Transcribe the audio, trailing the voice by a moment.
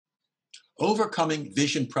Overcoming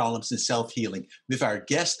Vision Problems in Self-Healing with our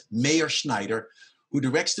guest, Meir Schneider, who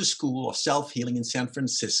directs the School of Self-Healing in San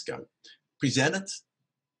Francisco. Presented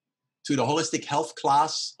to the Holistic Health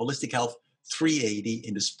class, Holistic Health 380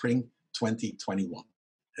 in the spring 2021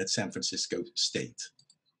 at San Francisco State.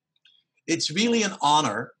 It's really an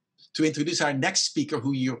honor to introduce our next speaker,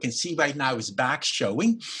 who you can see right now is back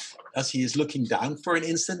showing, as he is looking down for an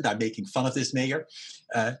instant. I'm making fun of this, Meir.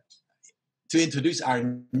 To introduce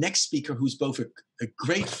our next speaker, who's both a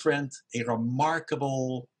great friend, a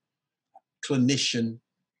remarkable clinician,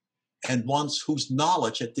 and one whose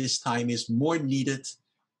knowledge at this time is more needed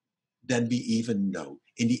than we even know.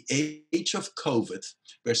 In the age of COVID,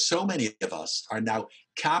 where so many of us are now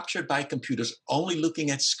captured by computers, only looking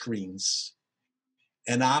at screens,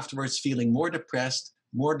 and afterwards feeling more depressed,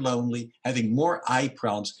 more lonely, having more eye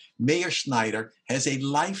problems, Meir Schneider has a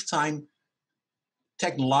lifetime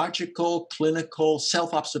technological, clinical,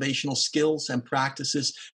 self-observational skills and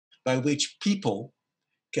practices by which people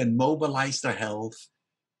can mobilize their health,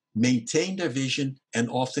 maintain their vision, and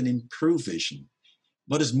often improve vision.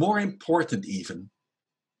 What is more important even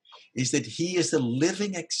is that he is a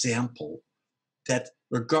living example that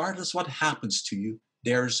regardless what happens to you,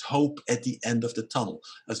 there's hope at the end of the tunnel.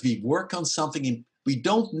 As we work on something, we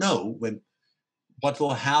don't know what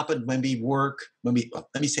will happen when we work, let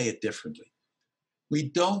me say it differently. We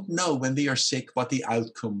don't know when we are sick what the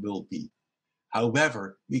outcome will be.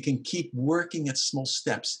 However, we can keep working at small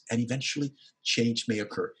steps and eventually change may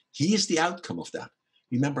occur. He is the outcome of that.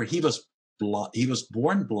 Remember, he was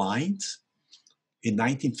born blind in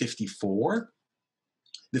 1954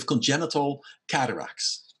 with congenital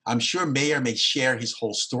cataracts. I'm sure Meir may share his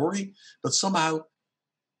whole story, but somehow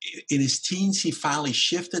in his teens, he finally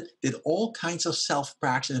shifted, did all kinds of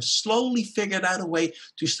self-practice, and slowly figured out a way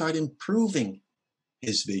to start improving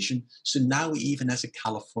his vision. So now he even has a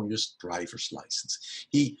California's driver's license.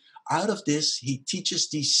 Out of this, he teaches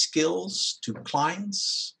these skills to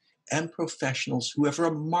clients and professionals who have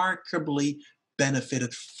remarkably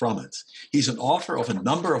benefited from it. He's an author of a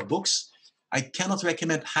number of books. I cannot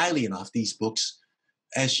recommend highly enough these books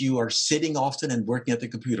as you are sitting often and working at the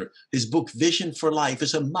computer. His book, Vision for Life,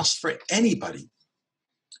 is a must for anybody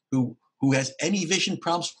who has any vision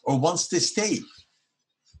problems or wants to stay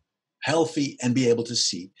healthy and be able to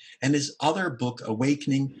see. And his other book,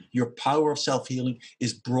 Awakening Your Power of Self-Healing,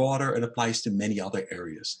 is broader and applies to many other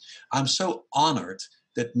areas. I'm so honored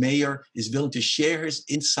that Meir is willing to share his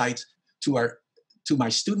insights to my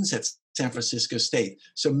students at San Francisco State.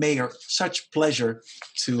 So Meir, such pleasure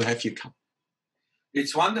to have you come.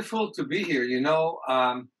 It's wonderful to be here. You know,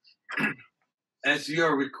 as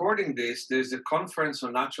you're recording this, there's a conference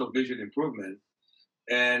on natural vision improvement.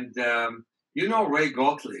 And you know Ray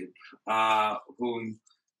Gottlieb, who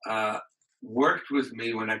worked with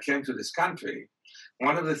me when I came to this country.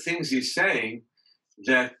 One of the things he's saying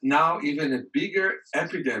that now even a bigger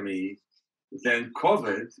epidemic than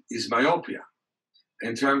COVID is myopia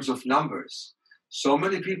in terms of numbers. So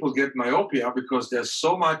many people get myopia because they're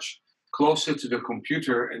so much closer to the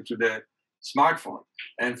computer and to the smartphone.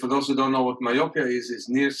 And for those who don't know what myopia is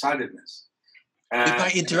nearsightedness. If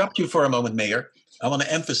I interrupt you for a moment, Meir, I want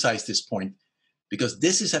to emphasize this point, because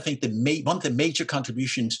this is, I think, one of the major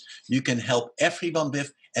contributions you can help everyone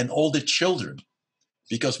with, and all the children.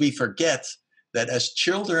 Because we forget that as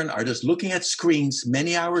children are just looking at screens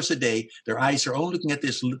many hours a day, their eyes are only looking at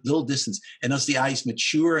this little distance. And as the eyes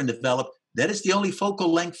mature and develop, that is the only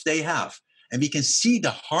focal length they have. And we can see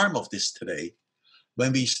the harm of this today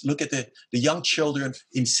when we look at the young children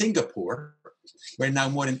in Singapore, where now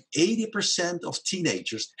more than 80% of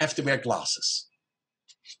teenagers have to wear glasses.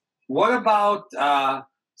 What about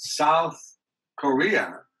South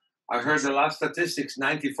Korea? I heard the last statistics,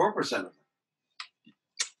 94% of them.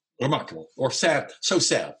 Remarkable, or sad, so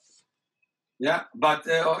sad. Yeah, but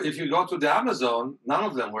if you go to the Amazon, none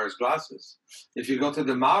of them wears glasses. If you go to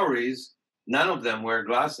the Maoris, none of them wear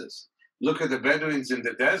glasses. Look at the Bedouins in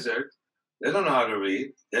the desert. They don't know how to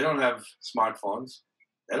read. They don't have smartphones.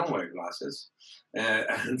 They don't wear glasses.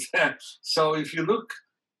 So if you look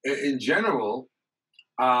in general,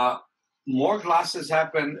 more glasses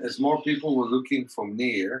happen as more people were looking from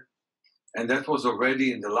near, and that was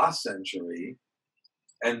already in the last century.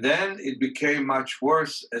 And then it became much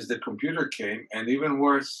worse as the computer came, and even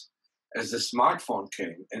worse as the smartphone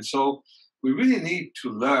came. And so we really need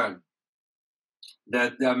to learn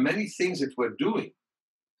that there are many things that we're doing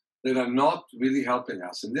that are not really helping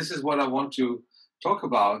us. And this is what I want to talk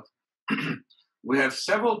about. We have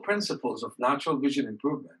several principles of natural vision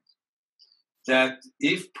improvement that,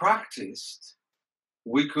 if practiced,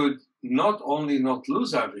 we could not only not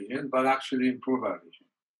lose our vision, but actually improve our vision.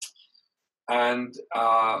 And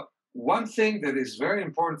one thing that is very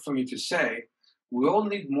important for me to say, we all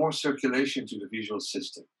need more circulation to the visual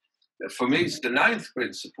system. For me, it's the ninth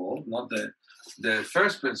principle, not the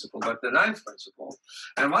first principle, but the ninth principle.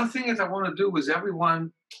 And one thing that I want to do with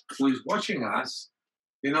everyone who is watching us,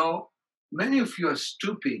 many of you are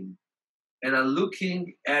stooping and are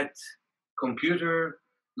looking at computer,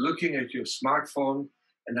 looking at your smartphone,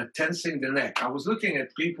 and are tensing the neck. I was looking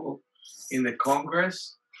at people in the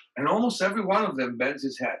Congress, and almost every one of them bends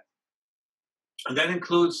his head. And that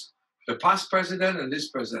includes the past president and this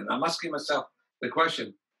president. I'm asking myself the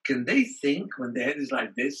question, can they think when the head is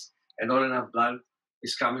like this and not enough blood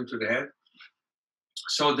is coming to the head?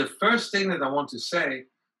 So the first thing that I want to say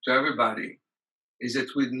to everybody is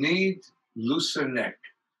that we need looser neck.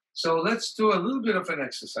 So let's do a little bit of an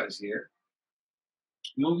exercise here.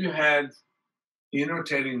 Move your head in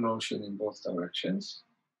rotating motion in both directions.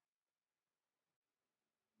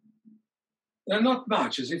 And not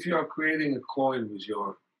much, as if you are creating a coin with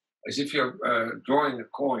as if you're drawing a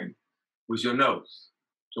coin with your nose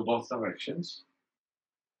to both directions.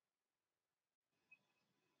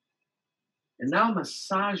 And now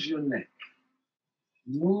massage your neck.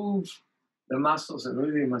 Move the muscles and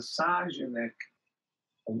really massage your neck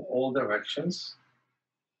from all directions.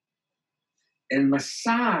 And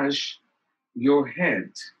massage your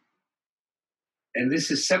head. And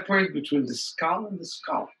this is separate between the skull and the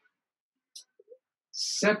scalp.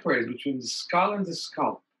 Separate between the skull and the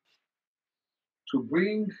scalp to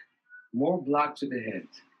bring more blood to the head.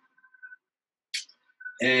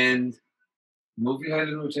 And move your head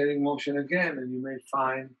in rotating motion again, and you may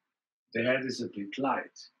find the head is a bit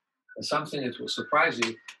light. And something that will surprise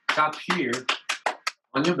you, tap here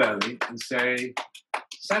on your belly and say,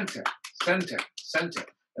 center, center, center.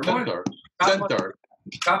 And Center.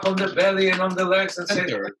 Tap on the belly and on the legs and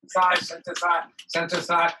Center. say, center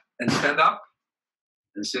thigh, and stand up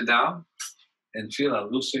and sit down and feel how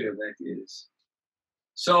looser your neck is.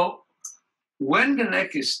 So when the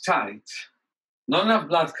neck is tight, not enough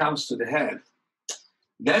blood comes to the head.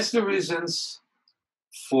 That's the reasons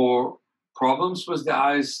for problems with the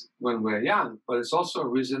eyes when we're young, but it's also a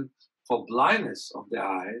reason for blindness of the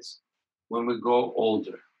eyes when we grow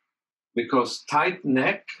older. Because tight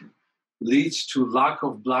neck leads to lack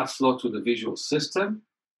of blood flow to the visual system,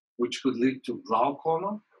 which could lead to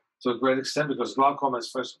glaucoma to a great extent, because glaucoma is,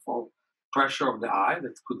 first of all, pressure of the eye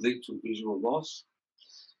that could lead to visual loss.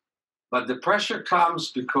 But the pressure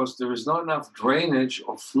comes because there is not enough drainage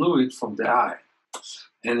of fluid from the eye.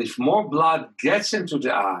 And if more blood gets into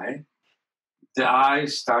the eye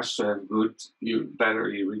starts to have better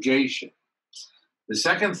irrigation. The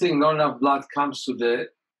second thing, not enough blood comes to the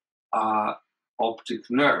optic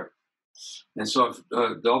nerve. And so if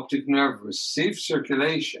the optic nerve receives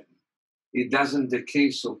circulation, it doesn't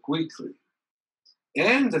decay so quickly.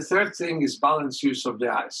 And the third thing is balanced use of the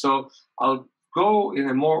eye. So I'll go in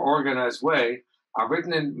a more organized way. I've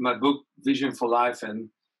written in my book, Vision for Life and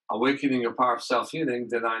Awakening Your Power of Self-Healing,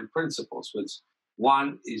 the 9 principles, which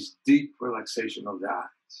one is deep relaxation of the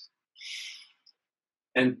eyes.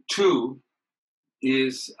 And 2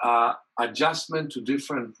 is adjustment to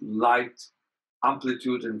different light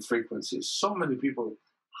amplitude and frequencies. So many people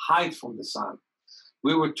hide from the sun.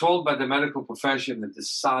 We were told by the medical profession that the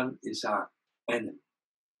sun is our enemy.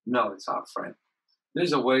 No, it's our friend.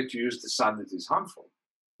 There's a way to use the sun that is harmful.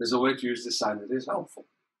 There's a way to use the sun that is helpful.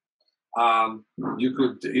 You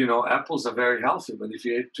could, apples are very healthy, but if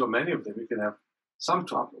you eat too many of them, you can have some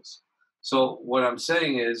troubles. So what I'm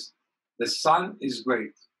saying is the sun is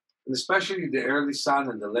great, and especially the early sun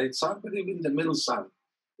and the late sun, but even the middle sun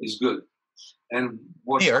is good. And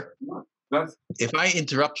what? Here, if I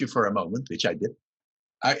interrupt you for a moment, which I did,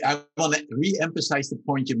 I want to re-emphasize the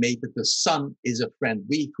point you made that the sun is a friend.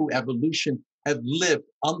 We who evolution have lived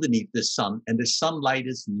underneath the sun, and the sunlight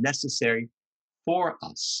is necessary for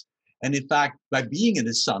us. And in fact, by being in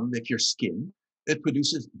the sun with your skin, it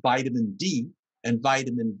produces vitamin D, and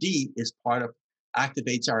vitamin D is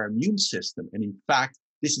activates our immune system. And in fact,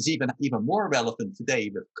 this is even more relevant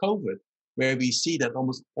today with COVID, where we see that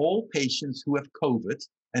almost all patients who have COVID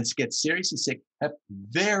and get seriously sick have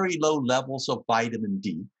very low levels of vitamin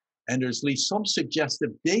D. And there's at least some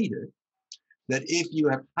suggestive data that if you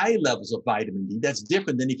have high levels of vitamin D, that's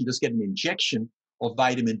different than if you just get an injection of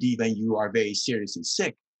vitamin D when you are very seriously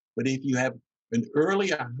sick. But if you have an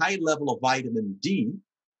earlier high level of vitamin D,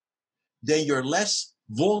 then you're less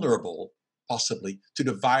vulnerable, possibly, to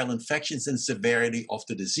the viral infections and severity of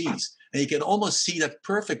the disease. And you can almost see that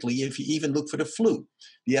perfectly if you even look for the flu.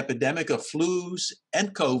 The epidemic of flus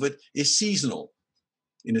and COVID is seasonal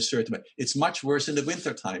in a certain way. It's much worse in the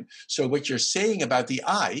wintertime. So what you're saying about the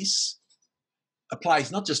eyes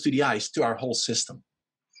applies not just to the eyes, to our whole system.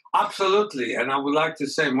 Absolutely. And I would like to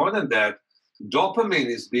say more than that, dopamine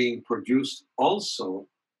is being produced also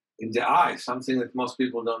in the eye, something that most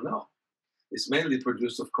people don't know. It's mainly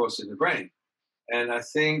produced, of course, in the brain. And I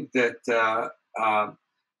think that the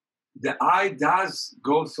eye does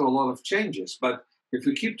go through a lot of changes. But if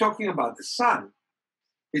we keep talking about the sun,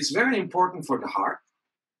 it's very important for the heart.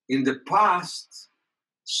 In the past,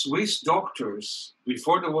 Swiss doctors,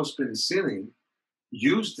 before there was penicillin,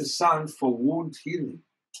 used the sun for wound healing.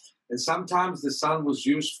 And sometimes the sun was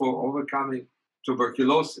used for overcoming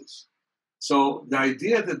tuberculosis. So the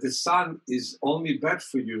idea that the sun is only bad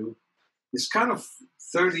for you is kind of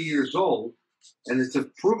 30 years old, and it's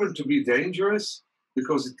proven to be dangerous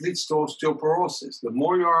because it leads to osteoporosis. The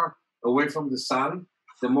more you are away from the sun,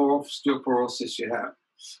 the more osteoporosis you have.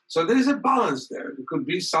 So there's a balance there. There could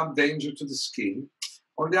be some danger to the skin.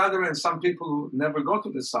 On the other hand, some people who never go to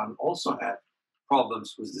the sun also have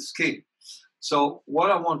problems with the skin. So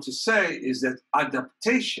what I want to say is that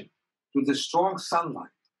adaptation to the strong sunlight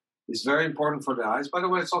is very important for the eyes. By the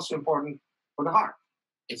way, it's also important for the heart.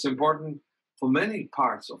 It's important for many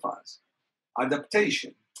parts of us.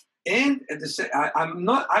 Adaptation. And at the same, I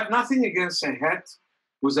have nothing against a hat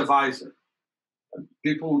with a visor.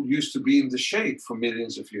 People used to be in the shade for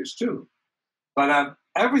millions of years too. But I have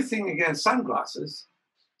everything against sunglasses,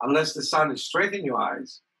 unless the sun is straight in your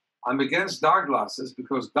eyes. I'm against dark glasses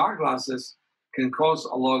because dark glasses can cause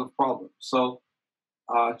a lot of problems. So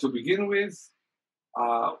to begin with,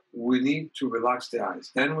 we need to relax the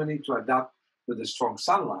eyes. Then we need to adapt to the strong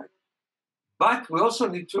sunlight. But we also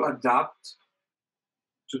need to adapt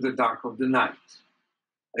to the dark of the night.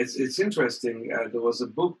 It's interesting. There was a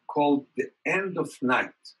book called The End of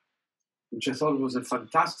Night, which I thought was a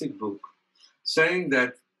fantastic book, saying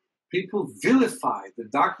that people vilify the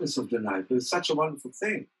darkness of the night, but it's such a wonderful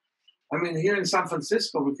thing. I mean, here in San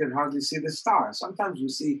Francisco, we can hardly see the stars. Sometimes we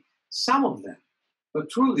see some of them. But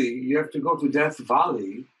truly, you have to go to Death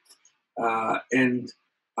Valley and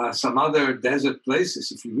some other desert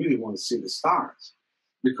places if you really want to see the stars.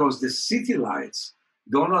 Because the city lights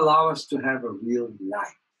don't allow us to have a real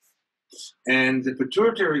light. And the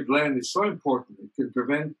pituitary gland is so important. It can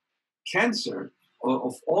prevent cancer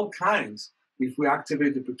of all kinds if we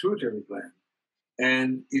activate the pituitary gland.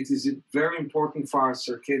 And it is very important for our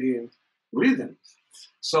circadian rhythms.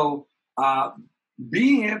 So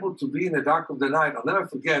being able to be in the dark of the night, I'll never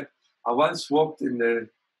forget, I once walked in the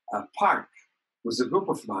park with a group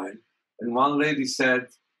of mine, and one lady said,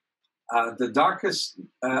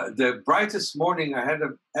 the brightest morning I had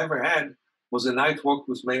ever had was a night walk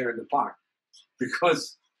with Meir in the park,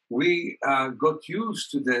 because we got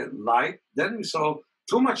used to the light. Then we saw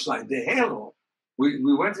too much light, the halo.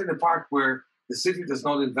 We went in the park where the city does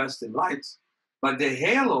not invest in lights, but the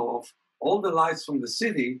halo of all the lights from the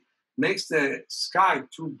city makes the sky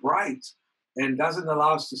too bright and doesn't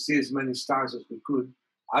allow us to see as many stars as we could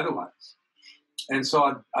otherwise. And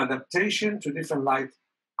so adaptation to different light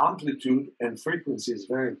amplitude and frequency is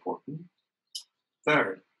very important.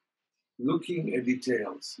 Third, looking at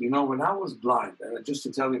details. You know, when I was blind, and just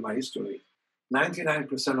to tell you my history,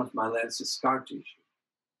 99% of my lens is scar tissue.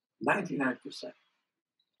 99%.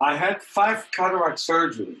 I had 5 cataract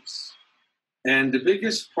surgeries. And the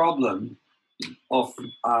biggest problem of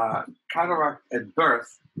cataract at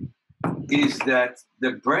birth is that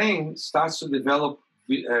the brain starts to develop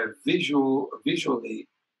visually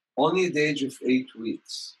only at the age of 8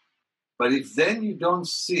 weeks. But if then you don't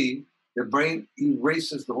see, the brain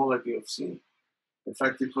erases the whole idea of seeing. In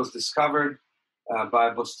fact, it was discovered by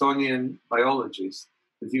a Bostonian biologist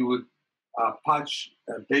that he would patch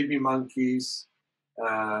baby monkeys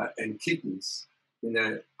and kittens in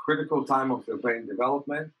a critical time of their brain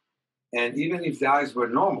development. And even if the eyes were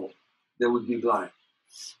normal, they would be blind.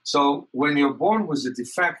 So when you're born with a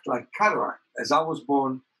defect like cataract, as I was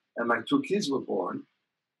born and my 2 kids were born,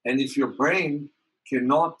 and if your brain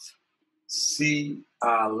cannot see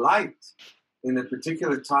light in a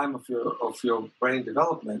particular time of your brain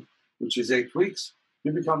development, which is 8 weeks,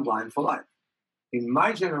 you become blind for life. In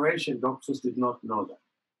my generation, doctors did not know that.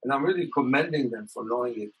 And I'm really commending them for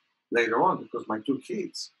knowing it later on, because my 2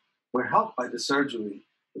 kids were helped by the surgery.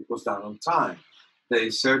 It was done on time. They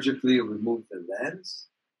surgically removed the lens,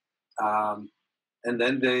 and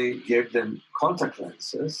then they gave them contact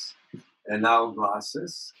lenses and now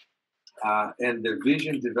glasses, and their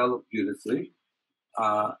vision developed beautifully,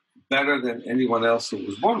 better than anyone else who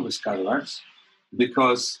was born with cataracts,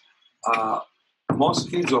 because most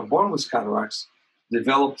kids who are born with cataracts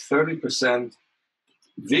develop 30%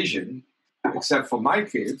 vision, except for my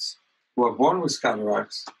kids who are born with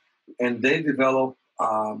cataracts, and they develop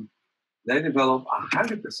they develop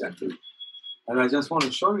 100% vision. And I just want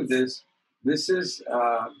to show you this. This is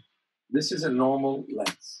a normal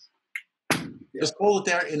lens. Yeah. Just hold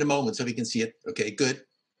it there in a moment so we can see it. Okay, good.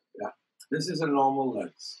 Yeah, this is a normal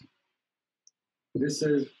lens. This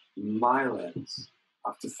is my lens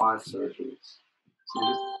after 5 surgeries. See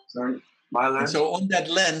this? Sorry, my lens. And so on that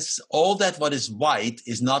lens, all that what is white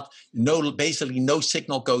is not, basically no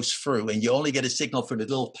signal goes through, and you only get a signal for the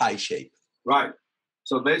little pie shape. Right.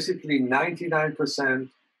 So basically 99%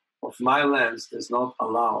 of my lens does not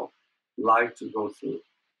allow light to go through.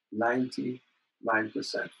 99%.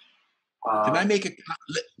 Can I make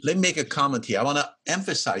let me make a comment here? I want to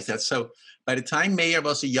emphasize that. So by the time Meir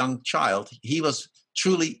was a young child, he was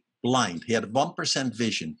truly blind. He had 1%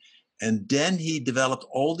 vision. And then he developed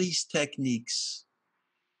all these techniques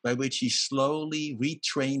by which he slowly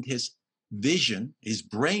retrained his vision, his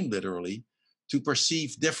brain literally, to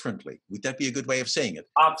perceive differently. Would that be a good way of saying it?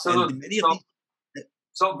 Absolutely.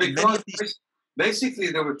 So because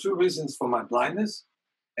basically there were 2 reasons for my blindness.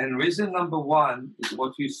 And reason number 1 is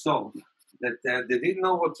what you saw, that they didn't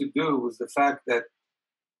know what to do was the fact that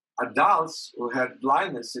adults who had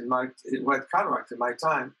blindness who had cataract in my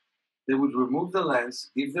time, they would remove the lens,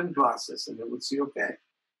 give them glasses, and they would see okay.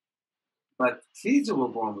 But kids who were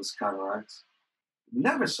born with cataracts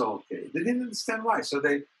never saw okay. They didn't understand why. So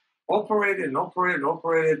they operated,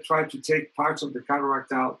 tried to take parts of the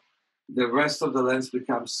cataract out. The rest of the lens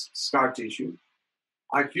becomes scar tissue.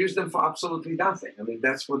 I accused them for absolutely nothing. I mean,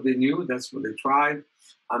 that's what they knew. That's what they tried.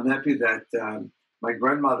 I'm happy that my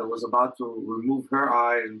grandmother was about to remove her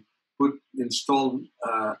eye and install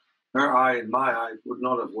her eye in my eye. It would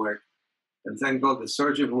not have worked. And thank God the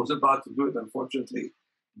surgeon who was about to do it, unfortunately,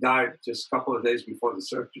 died just a couple of days before the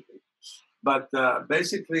surgery. But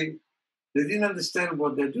basically, they didn't understand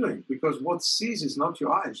what they're doing, because what sees is not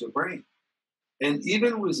your eyes, your brain. And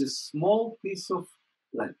even with a small piece of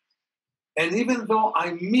lens, and even though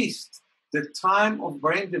I missed the time of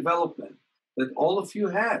brain development that all of you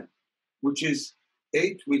had, which is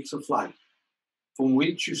 8 weeks of life, from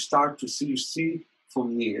which you start to see, you see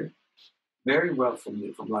from near, very well from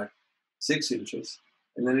near, from like 6 inches,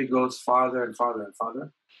 and then it goes farther and farther and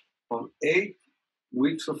farther. From 8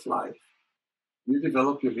 weeks of life, you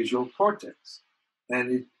develop your visual cortex,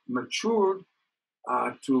 and it matured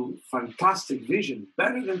to fantastic vision,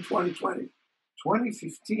 better than 2020,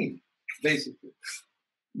 2015, basically,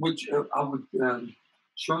 which I would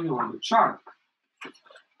show you on the chart.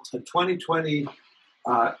 2020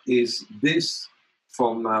 is this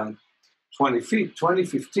from 20 feet.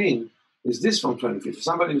 2015 is this from 20 feet.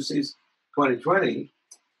 Somebody who sees 2020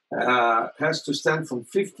 has to stand from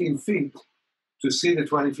 15 feet to see the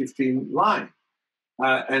 2015 line.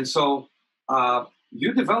 And so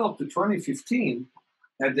you developed the 2015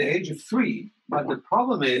 at the age of 3, but the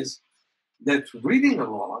problem is that reading a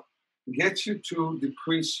lot gets you to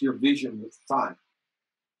decrease your vision with time.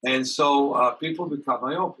 And so people become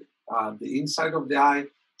myopic. The inside of the eye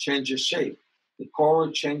changes shape. The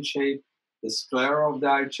choroid changes shape. The sclera of the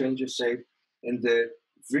eye changes shape. And the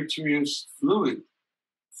vitreous fluid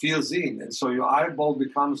fills in. And so your eyeball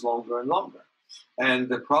becomes longer and longer. And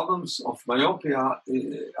the problems of myopia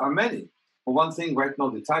are many. For one thing, retinal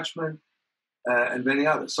detachment and many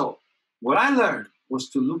others. So what I learned was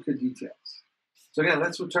to look at details. So again,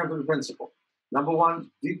 let's return to the principle. Number 1,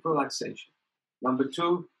 deep relaxation. Number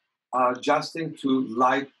 2, adjusting to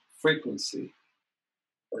light frequency,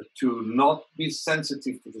 to not be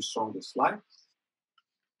sensitive to the strongest light,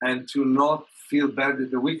 and to not feel bad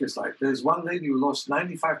at the weakest light. There's one lady who lost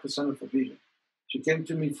 95% of her vision. She came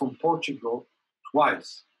to me from Portugal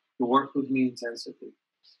twice to work with me intensively.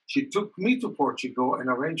 She took me to Portugal and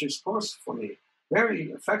arranged a course for me,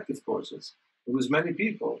 very effective courses. There was many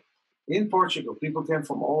people in Portugal. People came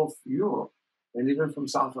from all of Europe and even from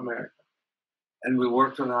South America. And we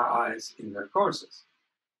worked on our eyes in their courses.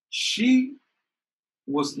 She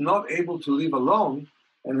was not able to live alone,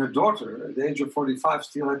 and her daughter, at the age of 45,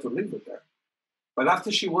 still had to live with her. But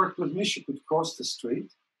after she worked with me, she could cross the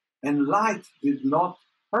street, and light did not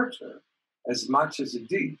hurt her as much as it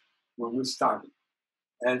did when we started.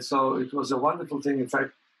 And so it was a wonderful thing. In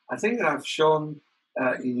fact, I think that I've shown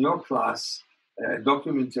in your class a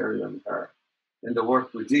documentary on her and the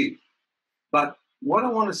work we did. But what I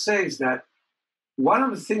want to say is that one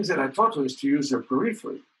of the things that I taught her is to use her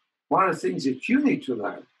periphery. One of the things that you need to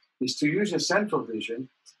learn is to use your central vision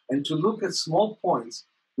and to look at small points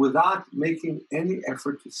without making any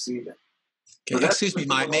effort to see them. Okay, so excuse me,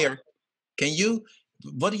 Meir. Can you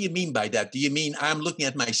what do you mean by that? Do you mean I'm looking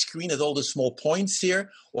at my screen at all the small points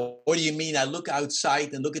here? Or do you mean I look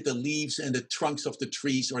outside and look at the leaves and the trunks of the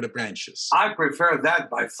trees or the branches? I prefer that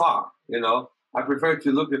by far, I prefer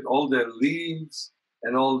to look at all the leaves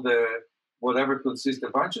and all the whatever consists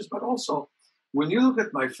of branches, but also when you look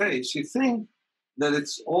at my face, you think that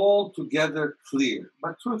it's all together clear.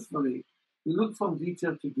 But truthfully, you look from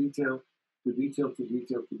detail to detail to detail to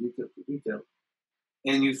detail to detail to detail,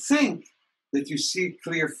 and you think that you see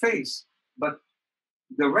clear face, but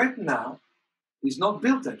the retina is not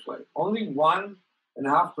built that way. Only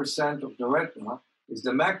 1.5% of the retina is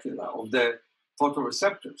the macula, of the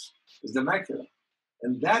photoreceptors, is the macula.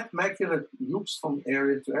 And that macula looks from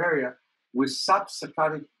area to area with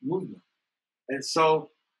subsaccadic movement. And so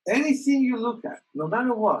anything you look at, no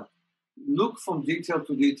matter what, look from detail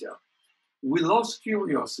to detail. We lost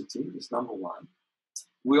curiosity, is number one.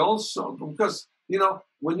 We also, because,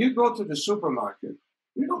 when you go to the supermarket,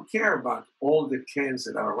 you don't care about all the cans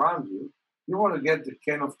that are around you. You want to get the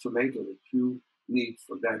can of tomato that you need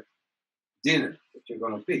for that dinner that you're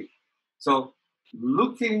going to pick. So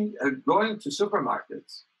looking at going to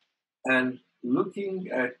supermarkets and looking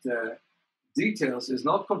at details is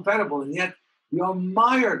not compatible, and yet you're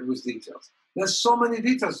mired with details. There's so many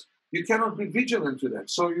details, you cannot be vigilant to them.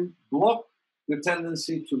 So you block your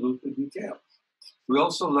tendency to look at details. We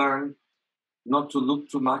also learn not to look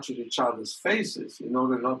too much at each other's faces in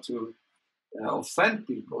order not to offend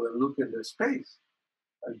people and look in their space.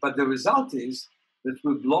 But the result is that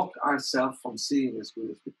we block ourselves from seeing as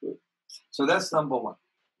good as we could. So that's number one.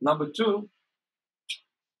 Number two,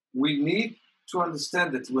 we need to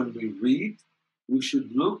understand that when we read, we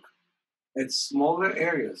should look at smaller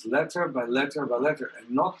areas, letter by letter by letter,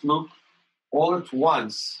 and not look all at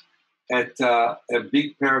once at a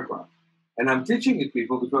big paragraph. And I'm teaching it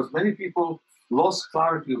people because many people lost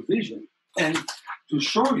clarity of vision. And to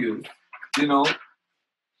show you,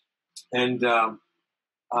 and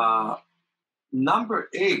number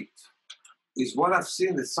 8 is what I've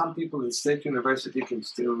seen that some people in State University can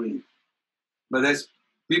still read. But as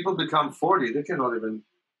people become 40, they cannot even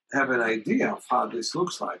have an idea of how this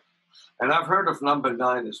looks like. And I've heard of number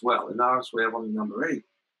 9 as well. In ours, we have only number 8.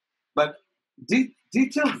 But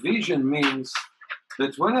detailed vision means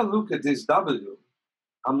that when I look at this W,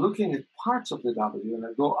 I'm looking at parts of the W, and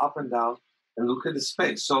I go up and down and look at the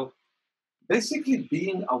space. So basically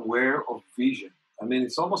being aware of vision. I mean,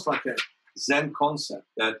 it's almost like a Zen concept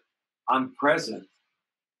that I'm present,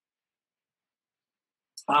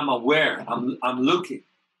 I'm aware, I'm looking,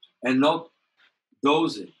 and not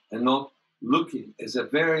dozing, and not looking is a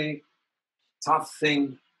very tough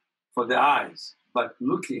thing for the eyes. But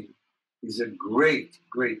looking is a great,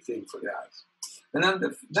 great thing for the eyes. And then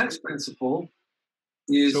the next principle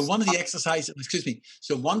is... So one of the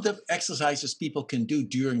exercises people can do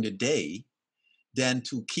during the day then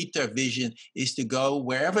to keep their vision is to go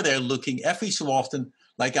wherever they're looking every so often.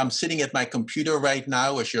 Like I'm sitting at my computer right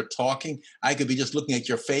now as you're talking. I could be just looking at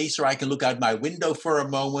your face, or I can look out my window for a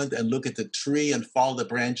moment and look at the tree and follow the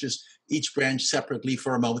branches, each branch separately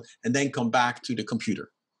for a moment, and then come back to the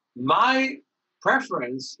computer. My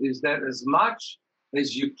preference is that as much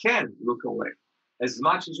as you can look away, as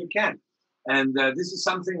much as you can. And this is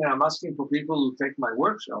something that I'm asking for people who take my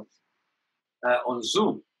workshops on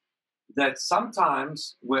Zoom, that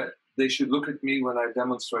sometimes they should look at me when I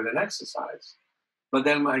demonstrate an exercise. But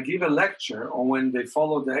then when I give a lecture, or when they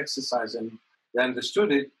follow the exercise and they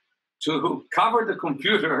understood it, to cover the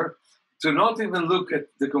computer, to not even look at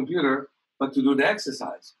the computer, but to do the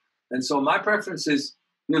exercise. And so my preference is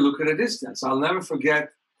you look at a distance. I'll never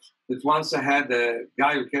forget that once I had a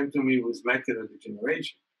guy who came to me with macular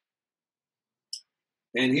degeneration.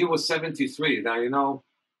 And he was 73. Now,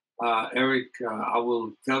 Erik, I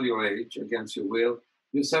will tell your age against your will.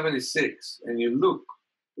 You're 76, and you look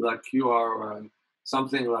like you are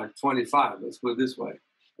something like 25. Let's put it this way.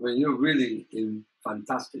 I mean, you're really in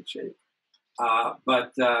fantastic shape.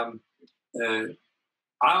 But I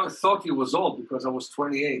thought he was old because I was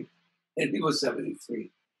 28, and he was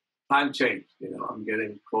 73. Time changed. I'm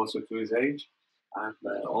getting closer to his age. I'm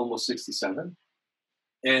almost 67.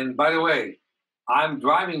 And by the way, I'm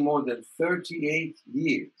driving more than 38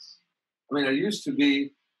 years. I mean, I used to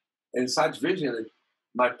be in such vision that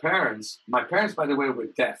my parents, by the way, were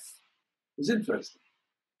deaf. It was interesting.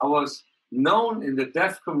 I was known in the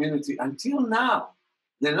deaf community until now.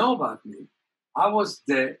 They know about me. I was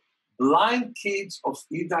the blind kids of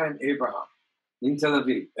Ida and Abraham in Tel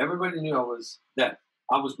Aviv. Everybody knew I was deaf.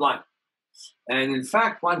 I was blind. And in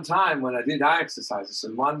fact, one time when I did eye exercises,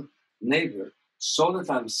 and one neighbor saw that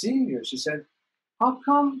I'm seeing you, she said, "How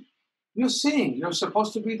come you're seeing? You're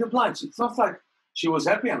supposed to be the blind. So it's not like she was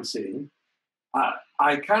happy I'm sitting.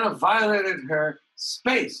 I kind of violated her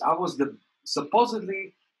space. I was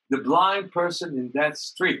supposedly the blind person in that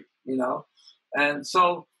street, and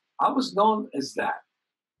so I was known as that.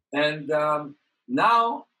 And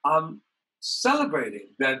now I'm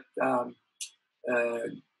celebrating that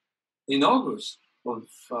in August of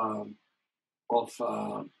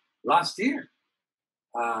last year,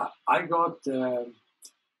 I got a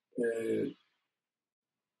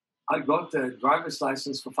driver's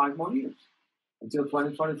license for 5 more years until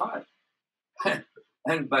 2025.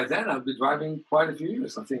 And by then I'll be driving quite a few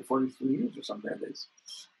years, I think 43 years or something like this.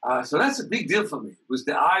 So that's a big deal for me, with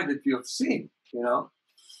the eye that you have seen,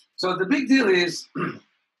 So the big deal is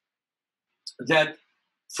that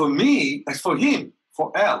for me, as for him,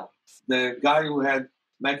 for L, the guy who had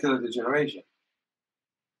macular degeneration,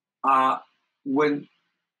 when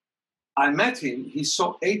I met him, he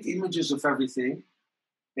saw 8 images of everything,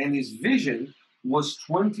 and his vision was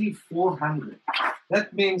 2,400.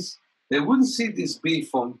 That means they wouldn't see this bee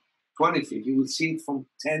from 20 feet, he would see it from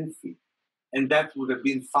 10 feet. And that would have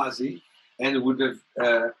been fuzzy, and it would have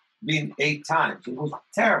been 8 times. It was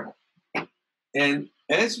terrible. And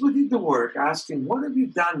as we did the work, I asked him, what have you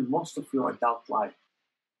done most of your adult life?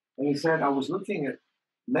 And he said, I was looking at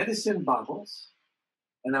medicine bottles,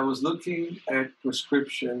 and I was looking at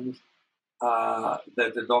prescriptions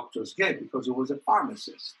that the doctors gave, because he was a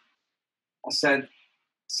pharmacist. I said,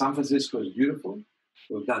 San Francisco is beautiful.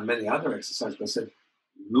 We've done many other exercises, but I said,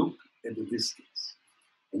 look at the distance.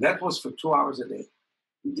 And that was for 2 hours a day.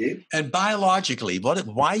 He did. And biologically,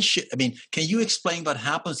 can you explain what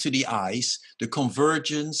happens to the eyes, the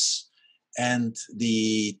convergence and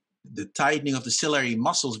the tightening of the ciliary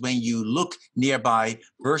muscles when you look nearby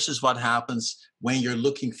versus what happens when you're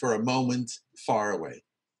looking for a moment far away?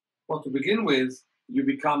 Well, to begin with, you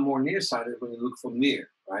become more nearsighted when you look from near,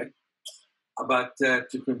 right? But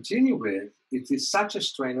to continue with, it is such a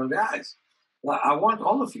strain on the eyes. Well, I want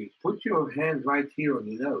all of you, put your hand right here on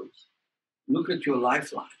your nose. Look at your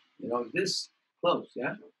lifeline, this close,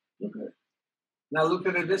 yeah? Look at it. Now look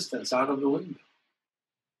at the distance out of the window.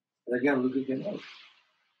 And again, look at your nose.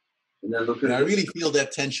 And then look at I really feel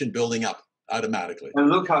that tension building up automatically. And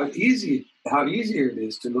look how easier it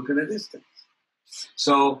is to look at a distance.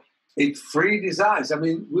 So it freed his eyes. I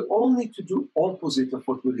mean, we all need to do opposite of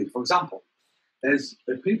what we did. For example, as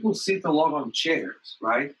people sit a lot on chairs,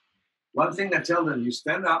 right? One thing I tell them, you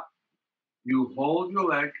stand up, you hold your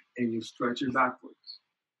leg, and you stretch it backwards.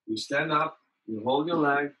 You stand up, you hold your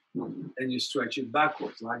leg, and you stretch it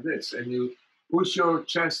backwards like this. And you push your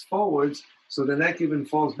chest forwards so the neck even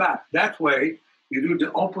falls back. That way, you do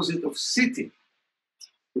the opposite of sitting.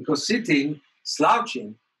 Because sitting,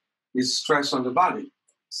 slouching, is stress on the body.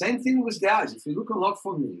 Same thing with the eyes. If you look a lot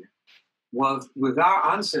from near, well, with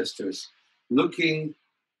our ancestors looking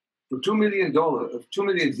for $2 million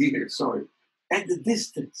years, at the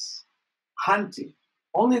distance, hunting.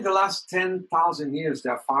 Only the last 10,000 years they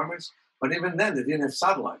are farmers, but even then they didn't have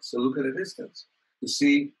satellites. So look at the distance to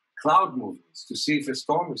see cloud movements, to see if a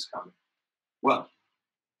storm is coming. Well,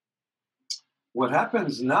 what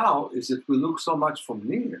happens now is that we look so much from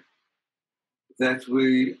near that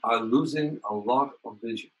we are losing a lot of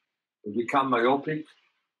vision. We become myopic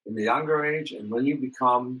in the younger age, and when you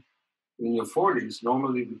become in your 40s,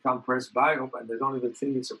 normally you become presbyope, and they don't even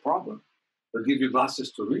think it's a problem. They'll give you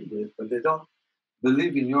glasses to read with, but they don't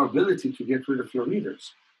believe in your ability to get rid of your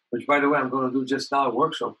readers. Which, by the way, I'm going to do just now a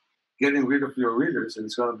workshop, getting rid of your readers, and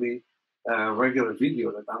it's going to be a regular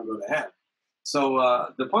video that I'm going to have.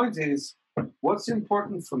 So the point is, what's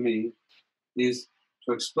important for me is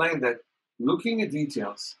to explain that looking at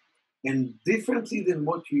details, and differently than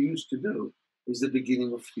what you used to do, is the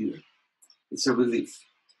beginning of healing. It's a relief.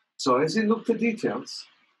 So as he looked at details,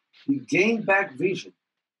 he gained back vision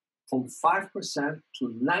from 5% to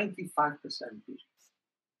 95% vision.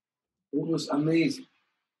 It was amazing.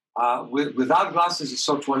 Without glasses, he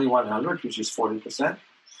saw 2100, which is 40%.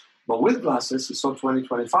 But with glasses, he saw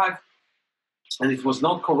 2025, and it was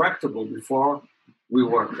not correctable before we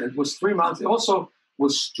worked. It was 3 months. It also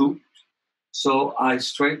was stooped. So I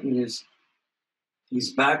straightened his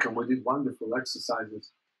back, and we did wonderful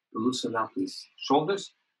exercises to loosen up his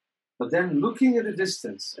shoulders. But then looking at the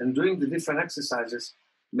distance and doing the different exercises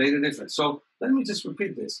made a difference. So let me just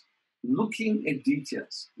repeat this. Looking at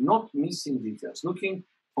details, not missing details, looking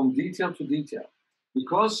from detail to detail.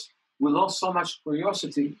 Because we lost so much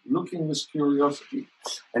curiosity, looking with curiosity.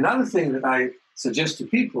 Another thing that I suggest to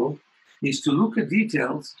people is to look at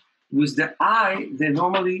details with the eye they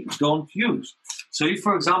normally don't use. So if,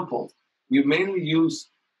 for example, you mainly use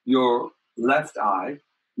your left eye,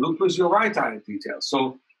 look with your right eye at details.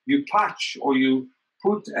 So you patch or you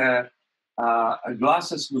put a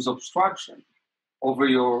glasses with obstruction over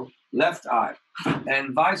your left eye,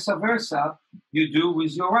 and vice versa, you do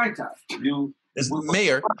with your right eye.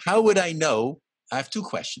 Meir, how would I know? I have two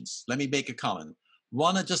questions. Let me make a comment.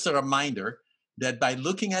 One, just a reminder that by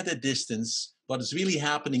looking at a distance, what is really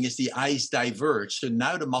happening is the eyes diverge. So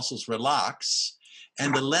now the muscles relax,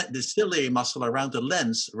 and the ciliary muscle around the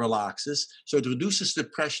lens relaxes. So it reduces the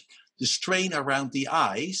pressure, the strain around the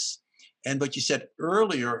eyes. And what you said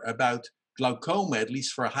earlier about glaucoma, at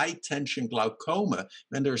least for high tension glaucoma,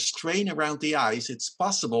 when there's strain around the eyes, it's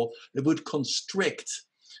possible it would constrict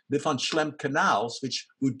the von Schlemm canals, which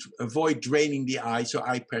would avoid draining the eye, so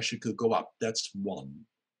eye pressure could go up. That's one.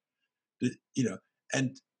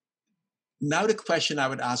 And now the question I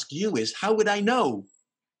would ask you is, how would I know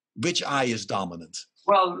which eye is dominant?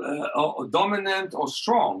 Well, dominant or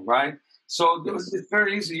strong, right? So it's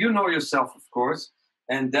very easy. You know yourself, of course,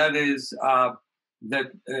 and that is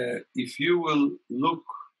that if you will look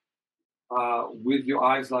with your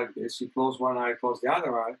eyes like this, you close one eye, close the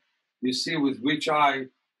other eye, you see with which eye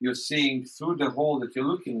you're seeing through the hole that you're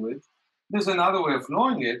looking with. There's another way of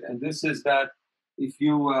knowing it, and this is that if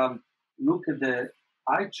you look at the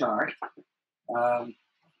eye chart,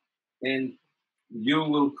 and you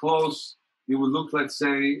will look, let's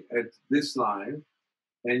say, at this line,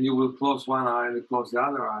 and you will close one eye and close the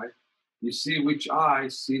other eye, you see which eye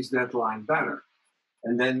sees that line better.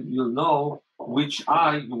 And then you'll know which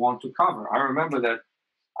eye you want to cover. I remember that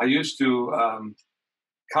I used to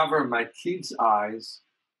cover my kids' eyes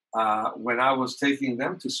when I was taking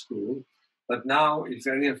them to school. But now, if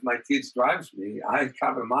any of my kids drives me, I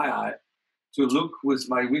cover my eye to look with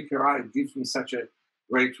my weaker eye. It gives me such a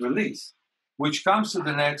great release. Which comes to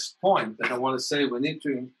the next point that I want to say: we need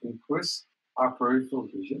to increase our peripheral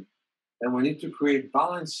vision, and we need to create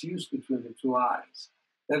balanced use between the two eyes.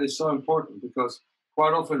 That is so important because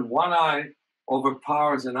quite often one eye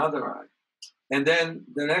overpowers another eye. And then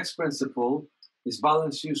the next principle is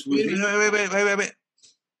balanced use. Wait.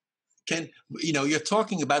 You're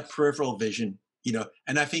talking about peripheral vision,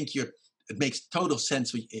 and I think it makes total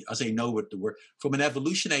sense as I know what the word. From an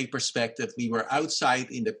evolutionary perspective, we were outside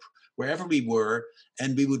wherever we were,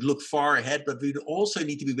 and we would look far ahead, but we'd also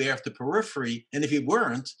need to be aware of the periphery. And if we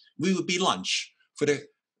weren't, we would be lunch for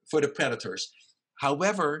the predators.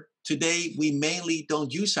 However, today we mainly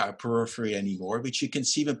don't use our periphery anymore, which you can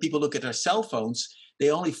see when people look at their cell phones. They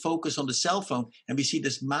only focus on the cell phone, and we see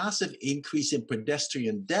this massive increase in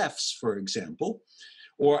pedestrian deaths, for example,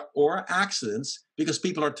 or accidents, because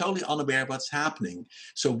people are totally unaware of what's happening.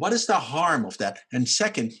 So what is the harm of that? And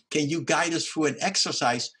second, can you guide us through an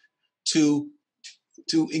exercise to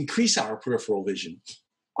increase our peripheral vision?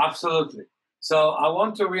 Absolutely. So I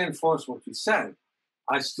want to reinforce what you said.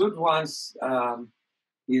 I stood once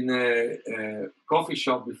in a coffee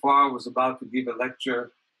shop before I was about to give a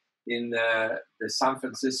lecture in the San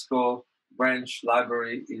Francisco branch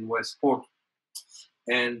library in Westport.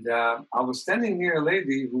 And I was standing near a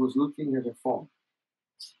lady who was looking at her phone.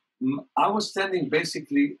 I was standing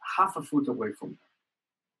basically half a foot away from her.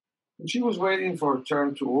 And she was waiting for a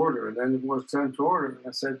turn to order, and then it was turn to order. And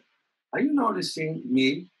I said, "Are you noticing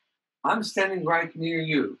me? I'm standing right near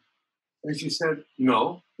you." And she said,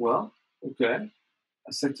 "No." Well, okay.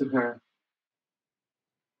 I said to her,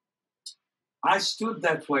 "I stood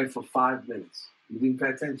that way for 5 minutes. You didn't pay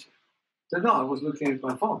attention." She said, "No, I was looking at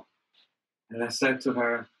my phone." And I said to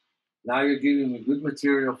her, "Now you're giving me good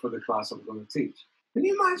material for the class I'm going to teach." Can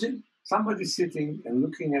you imagine somebody sitting and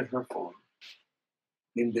looking at her phone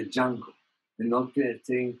in the jungle and not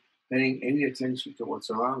paying any attention to what's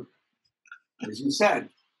around her? As you said,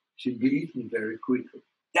 she'd be eaten very quickly.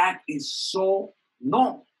 That is so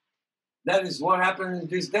normal. That is what happens in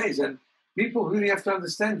these days. And people really have to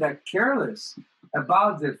understand that careless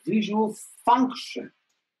about the visual function.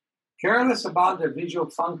 Careless about the visual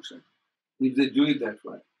function if they do it that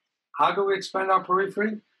way. How do we expand our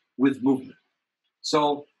periphery? With movement.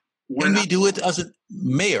 So when we do it as a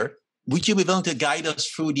Meir, would you be willing to guide us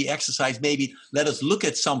through the exercise? Maybe let us look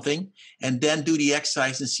at something and then do the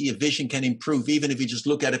exercise and see if vision can improve, even if you just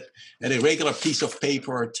look at it at a regular piece of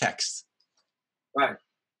paper or text. Right.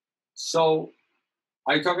 So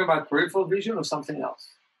are you talking about peripheral vision or something else?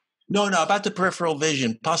 No, about the peripheral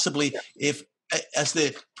vision. Possibly if, as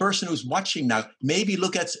the person who's watching now, maybe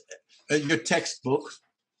look at your textbook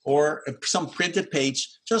or some printed page,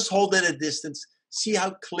 just hold it at a distance, see how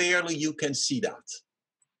clearly you can see that.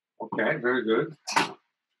 Okay, very good.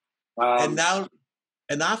 And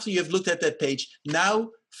after you've looked at that page, now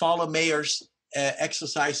follow Meir's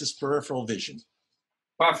exercises peripheral vision.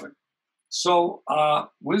 Perfect. So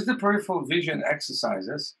with the peripheral vision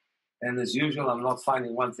exercises, and as usual, I'm not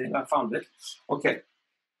finding one thing. I found it. Okay.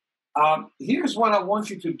 Here's what I want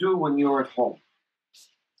you to do when you're at home.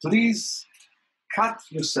 Please cut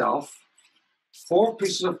yourself 4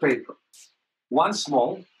 pieces of paper. One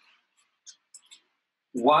small,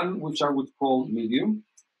 one which I would call medium,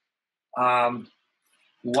 one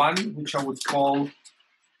which I would call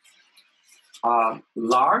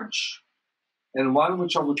large, and one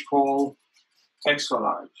which I would call extra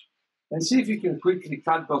large. And see if you can quickly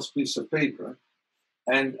cut those pieces of paper.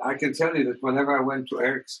 And I can tell you that whenever I went to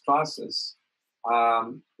Erik's classes,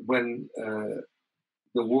 when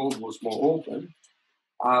the world was more open,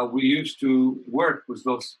 we used to work with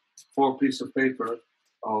those 4 pieces of paper,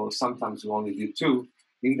 or sometimes we only did 2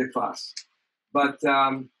 in the class. But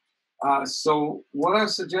so what I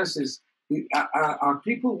suggest is, are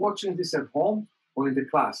people watching this at home or in the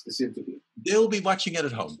class, this interview? They'll be watching it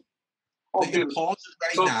at home. Oh, they can pause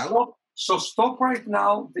it right now. Stop right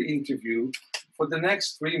now the interview for the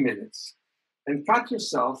next 3 minutes and cut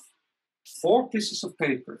yourself 4 pieces of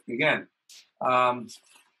paper. Again,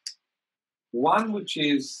 one which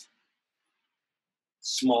is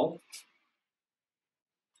small,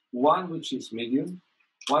 one which is medium,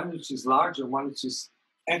 one which is large, and one which is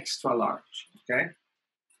extra large, okay?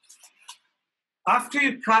 After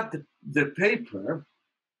you cut the paper,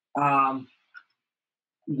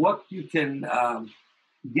 what you can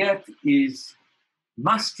get is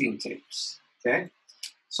masking tapes, okay?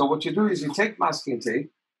 So what you do is you take masking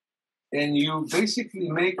tape and you basically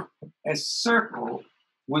make a circle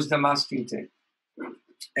with the masking tape.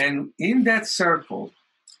 And in that circle,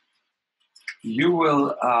 you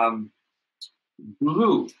will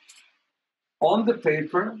glue on the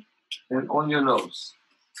paper and on your nose.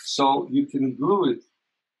 So you can glue it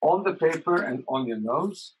on the paper and on your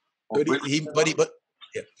nose.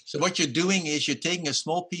 Yeah. So what you're doing is you're taking a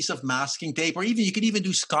small piece of masking tape, or even you can even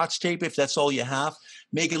do Scotch tape if that's all you have.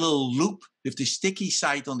 Make a little loop with the sticky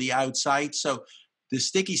side on the outside. So the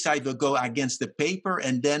sticky side will go against the paper,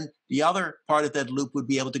 and then the other part of that loop would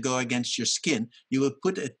be able to go against your skin. You would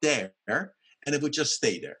put it there, and it would just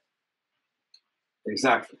stay there.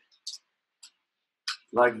 Exactly.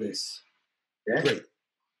 Like this. Okay? Great.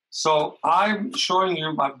 So I'm showing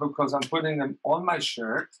you, because I'm putting them on my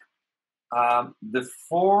shirt, the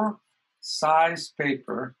 4 size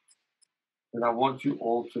paper that I want you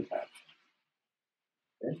all to have.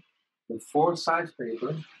 Okay? The 4 size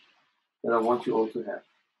paper that I want you all to have.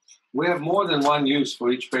 We have more than one use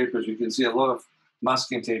for each paper. You can see a lot of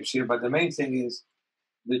masking tapes here, but the main thing is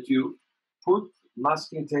that you put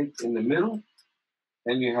masking tape in the middle,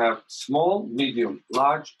 and you have small, medium,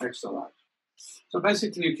 large, extra large. So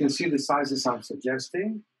basically you can see the sizes I'm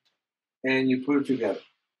suggesting, and you put it together.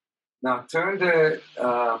 Now turn the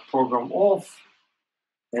program off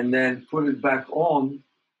and then put it back on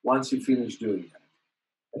once you finish doing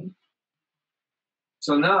that. Okay?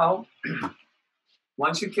 So now,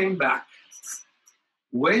 once you came back,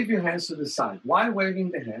 wave your hands to the side. Why waving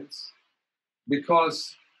the hands?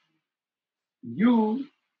 Because you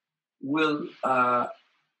will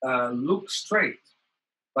look straight.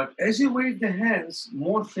 But as you wave the hands,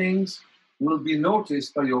 more things will be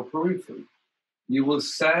noticed by your periphery. You will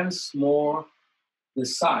sense more the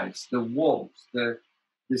sides, the walls, the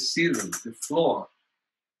ceiling, the floor.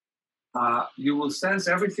 You will sense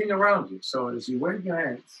everything around you. So as you wave your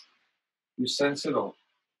hands, you sense it all.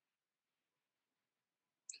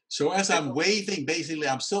 So as I'm waving, basically,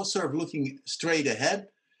 I'm still sort of looking straight ahead,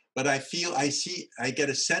 but I get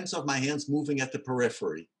a sense of my hands moving at the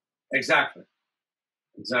periphery. Exactly.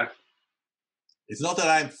 Exactly. It's not that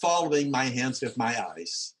I'm following my hands with my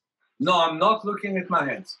eyes. No, I'm not looking at my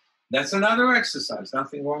hands. That's another exercise.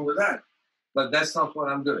 Nothing wrong with that. But that's not what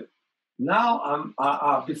I'm doing. Now,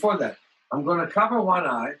 before that, I'm going to cover one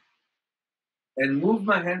eye and move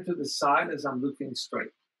my hand to the side as I'm looking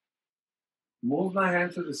straight. Move my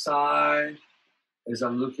hand to the side as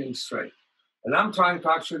I'm looking straight. And I'm trying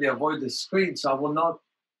to actually avoid the screen, so I will not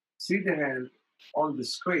see the hand on the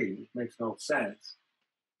screen. It makes no sense.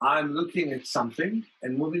 I'm looking at something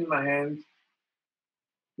and moving my hand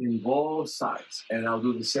in both sides. And I'll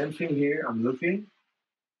do the same thing here. I'm looking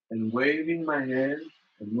and waving my hand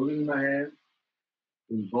and moving my hand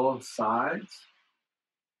in both sides.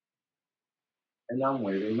 And I'm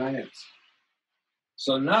waving my hands.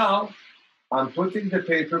 So now I'm putting the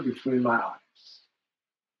paper between my eyes.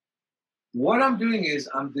 What I'm doing is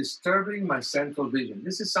I'm disturbing my central vision.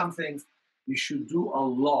 This is something you should do a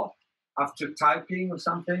lot. After typing or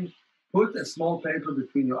something, put a small paper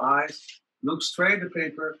between your eyes, look straight at the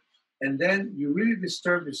paper, and then you really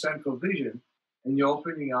disturb your central vision and you're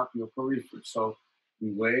opening up your periphery. So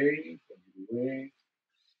you wave, and you wave,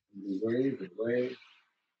 and you wave, and wave.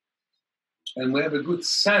 And we have a good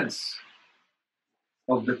sense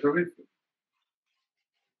of the periphery.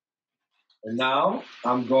 And now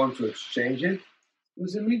I'm going to exchange it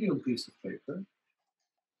with a medium piece of paper.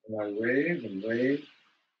 And I wave and wave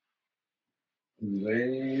and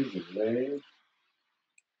wave and wave.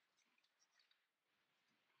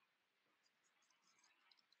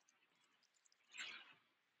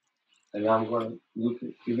 And I'm going to look at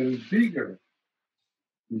even bigger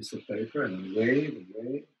piece of paper and I wave and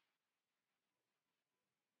wave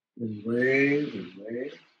and wave and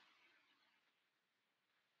wave.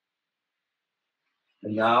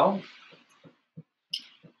 And now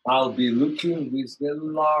I'll be looking with the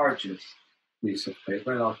largest piece of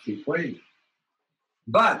paper and I'll keep waving.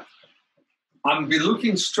 But I'll be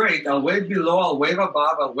looking straight. I'll wave below, I'll wave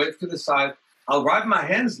above, I'll wave to the side. I'll wrap my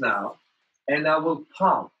hands now and I will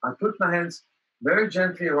palm. I put my hands very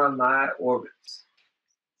gently around my eye orbits.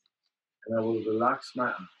 And I will relax my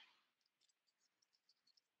eye.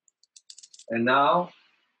 And now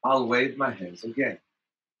I'll wave my hands again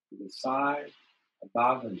to the side,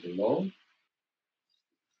 above and below.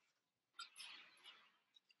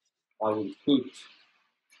 I will put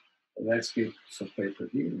the next piece of paper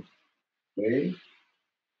here. Wave.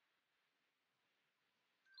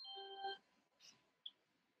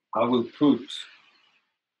 I will put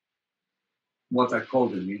what I call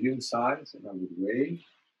the medium size, and I would wave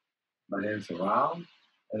my hands around,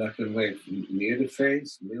 and I can wave near the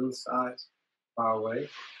face, middle size, far away,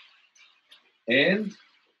 and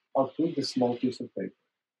I'll put the small piece of paper.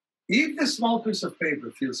 If the small piece of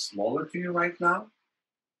paper feels smaller to you right now,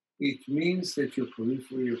 it means that your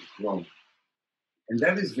periphery is grown. And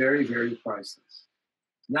that is very, very priceless.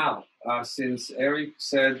 Now, since Erik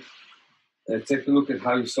said, take a look at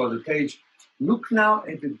how you saw the page, look now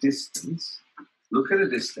at the distance. Look at the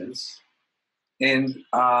distance and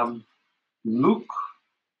look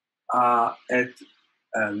at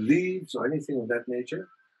leaves or anything of that nature.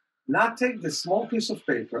 Now take the small piece of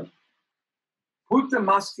paper, put the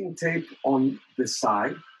masking tape on the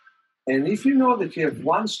side, and if you know that you have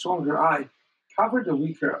one stronger eye, cover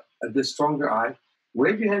the stronger eye,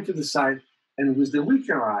 wave your hand to the side, and with the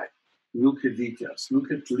weaker eye, look at details,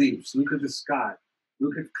 look at leaves, look at the sky,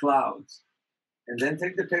 look at clouds, and then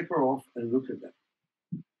take the paper off and look at them.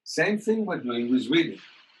 Same thing we're doing with reading.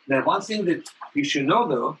 Now, one thing that you should know,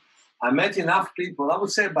 though, I met enough people, I would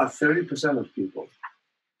say about 30% of people,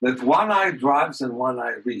 that one eye drives and one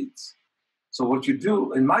eye reads. So what you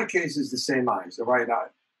do, in my case, is the same eye, the right eye.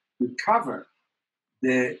 You cover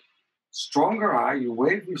the stronger eye, you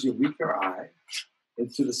wave with your weaker eye,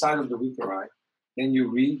 and to the side of the weaker eye, and you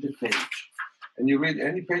read the page. And you read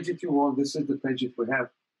any page that you want. This is the page that we have,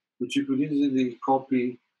 which you could easily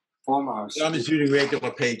copy from our. I'm just using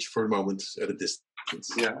regular page for a moment at a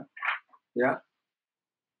distance. Yeah.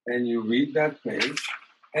 And you read that page,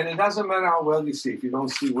 and it doesn't matter how well you see. If you don't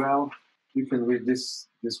see well, you can read this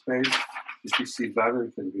page. If you see better,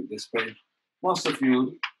 you can read this page. Most of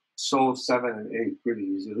you saw 7 and 8 pretty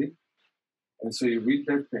easily. And so you read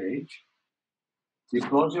that page. You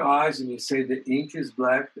close your eyes and you say the ink is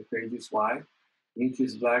black, the page is white. Ink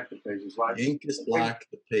is black, the page is white. Ink is black,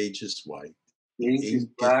 the page is white. Ink is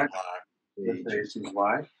black, the page is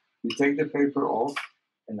white. You take the paper off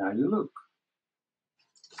and now you look.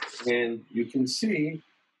 And you can see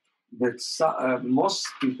that most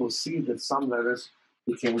people see that some letters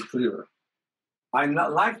became clearer. I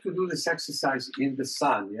like to do this exercise in the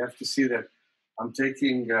sun. You have to see that I'm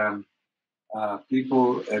taking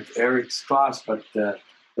people at Erik's class, but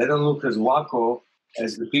they don't look as wacko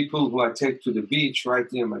as the people who I take to the beach right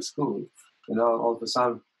near my school. You know, all of a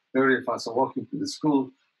sudden, 30 of us are walking to the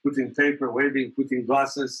school, putting paper, waving, putting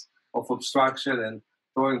glasses of obstruction and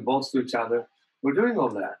throwing balls to each other. We're doing all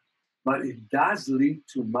that, but it does lead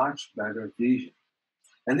to much better vision.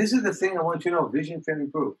 And this is the thing I want you to know, vision can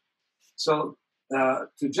improve. So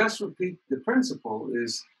to just repeat the principle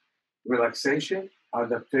is relaxation,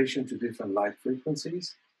 adaptation to different light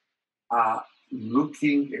frequencies,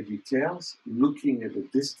 looking at details, looking at the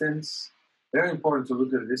distance. Very important to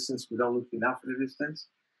look at the distance. We don't look enough at the distance.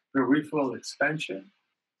 Peripheral expansion,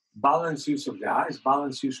 balanced use of the eyes,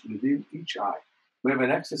 balanced use within each eye. We have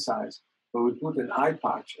an exercise where we put an eye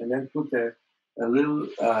patch and then put a little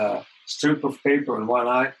strip of paper in one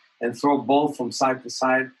eye and throw both from side to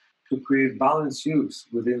side to create balanced use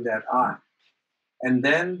within that eye. And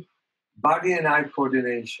then body and eye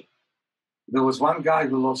coordination. There was one guy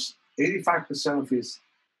who lost 85% of his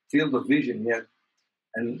field of vision. He had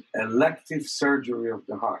an elective surgery of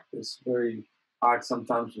the heart. It's very hard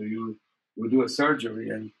sometimes when you we do a surgery,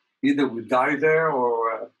 and either we die there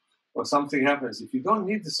or something happens. If you don't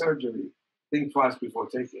need the surgery, think twice before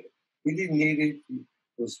taking it. He didn't need it. He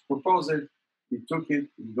was proposed it. He took it.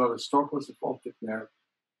 He got a stroke of the optic nerve.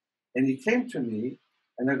 And he came to me,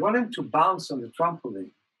 and I got him to bounce on the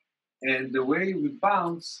trampoline. And the way he would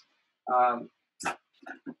bounce,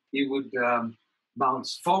 he would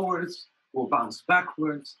bounce forwards or bounce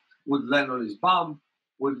backwards, would land on his bum,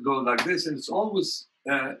 would go like this. And it's always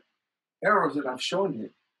errors that I've shown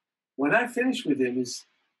him. When I finished with him, his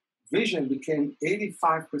vision became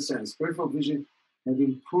 85%. His peripheral vision had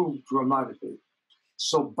improved dramatically.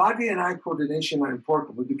 So body and eye coordination are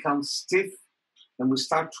important. We become stiff and we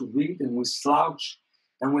start to read and we slouch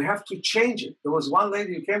and we have to change it. There was one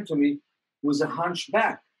lady who came to me with a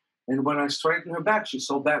hunchback, and when I straightened her back, she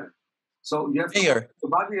saw better. So you have to Meir, the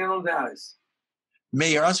body and on the eyes.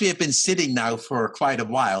 Meir, as we have been sitting now for quite a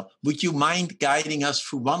while, would you mind guiding us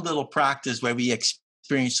through one little practice where we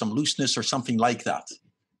experience some looseness or something like that?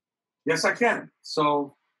 Yes, I can.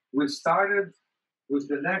 So we started with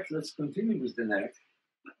the neck. Let's continue with the neck.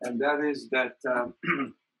 And that is that,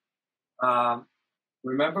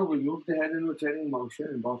 remember, we move the head in rotating motion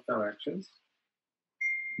in both directions.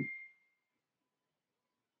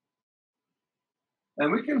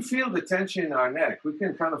 And we can feel the tension in our neck. We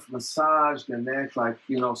can kind of massage the neck, like,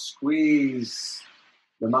 squeeze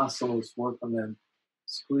the muscles, work on them,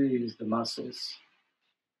 squeeze the muscles,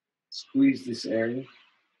 squeeze this area.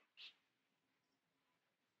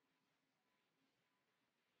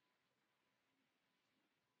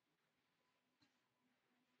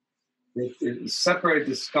 Separate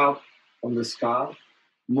the scalp from the scalp,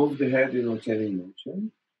 move the head in rotating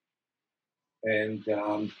motion. And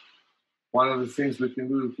one of the things we can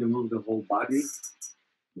do, we can move the whole body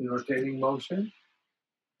in rotating motion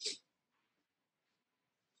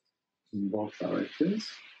in both directions.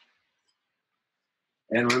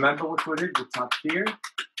 And remember what we did? We tap here,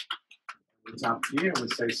 we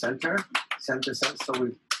say center, center, center. So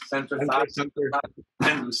we center thigh,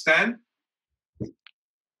 and we stand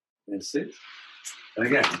and sit. And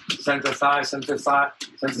again, center thigh, center thigh,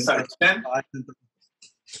 center thigh, stand,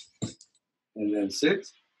 and then sit.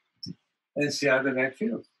 And see how the neck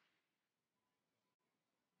feels.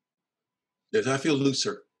 Yes, I feel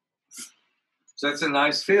looser. So that's a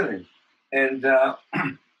nice feeling. And there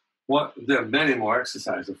are many more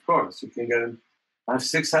exercises, of course. You can get them. I have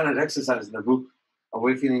 600 exercises in the book,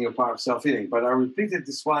 Awakening Your Power of Self-Healing. But I repeated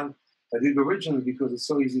this one I did originally because it's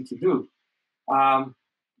so easy to do.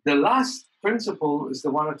 The last principle is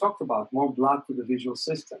the one I talked about, more blood to the visual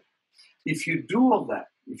system. If you do all that,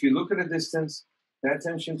 if you look at a distance, pay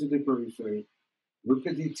attention to the periphery, look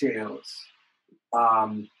at details,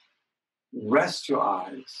 rest your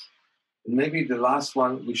eyes. And maybe the last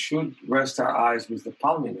one, we should rest our eyes with the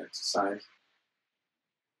palming exercise.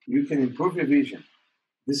 You can improve your vision.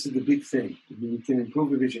 This is the big thing. You can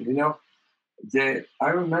improve your vision. I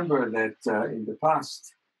remember that in the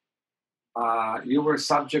past, you were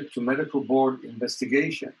subject to medical board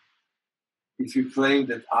investigation if you claim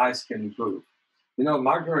that eyes can improve.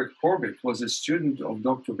 Margaret Corbett was a student of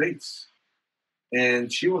Dr. Bates,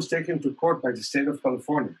 and she was taken to court by the state of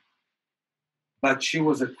California. But she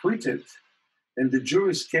was acquitted, and the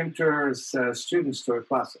juries came to her as students to her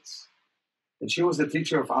classes. And she was the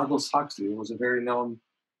teacher of Aldous Huxley, who was a very known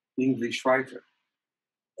English writer.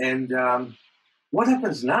 And what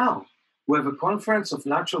happens now? We have a conference of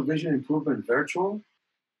natural vision improvement virtual.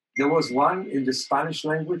 There was one in the Spanish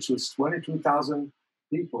language with 22,000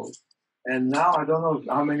 people. And now I don't know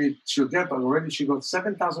how many she'll get, but already she got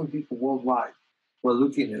 7,000 people worldwide who are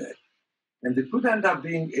looking at it. And it could end up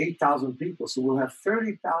being 8,000 people. So we'll have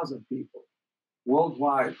 30,000 people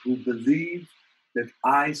worldwide who believe that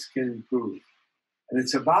eyes can improve. And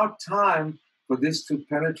it's about time for this to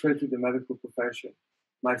penetrate to the medical profession.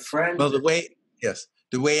 My friend... Well,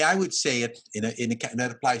 the way I would say it, and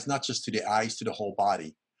that applies not just to the eyes, to the whole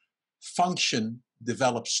body. Function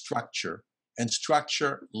develops structure, and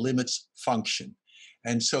structure limits function.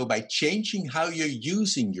 And so by changing how you're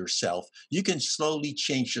using yourself, you can slowly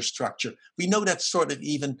change your structure. We know that sort of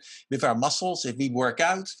even with our muscles. If we work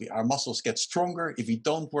out, our muscles get stronger. If we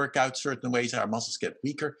don't work out certain ways, our muscles get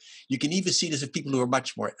weaker. You can even see this in people who are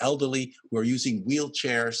much more elderly, who are using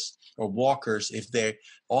wheelchairs or walkers. If they're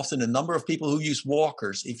often a number of people who use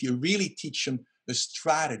walkers, if you really teach them a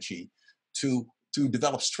strategy to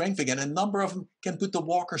develop strength again, a number of them can put the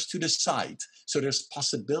walkers to the side. So there's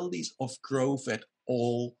possibilities of growth at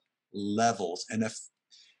all levels. And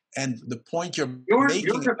the point you're making...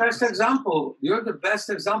 You're the best example. You're the best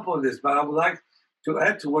example of this. But I would like to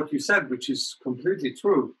add to what you said, which is completely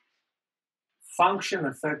true. function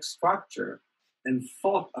affects structure, and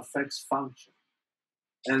thought affects function.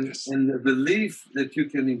 And the belief that you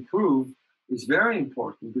can improve is very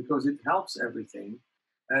important because it helps everything.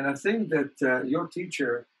 And I think that your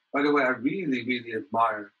teacher, by the way, I really, really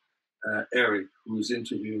admire Erik, who's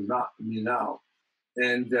interviewing me now.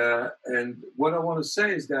 And what I want to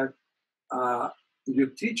say is that your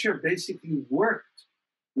teacher basically worked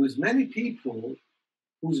with many people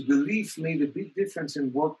whose belief made a big difference in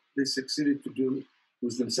what they succeeded to do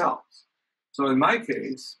with themselves. So in my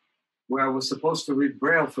case, where I was supposed to read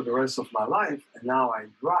Braille for the rest of my life, and now I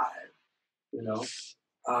drive, you know,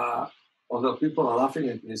 although people are laughing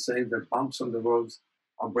at me saying that bumps on the roads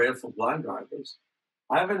are Braille for blind drivers,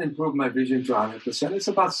 I haven't improved my vision to 100%.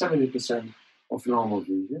 It's about 70% of normal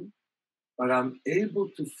vision, but I'm able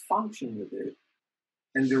to function with it.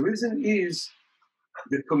 And the reason is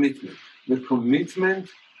the commitment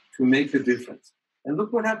to make a difference. And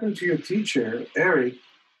look what happened to your teacher, Erik,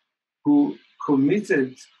 who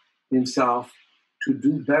committed himself to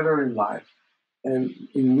do better in life. And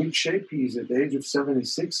in which shape he is at the age of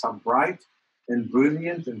 76, how bright and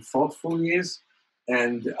brilliant and thoughtful he is.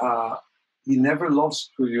 And he never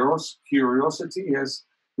lost curiosity. He has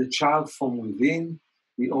the child from within.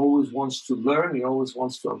 He always wants to learn. He always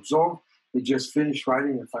wants to absorb. He just finished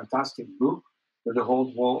writing a fantastic book that the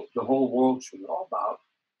whole world should know about.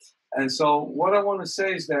 And so what I want to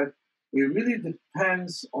say is that it really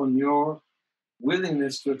depends on your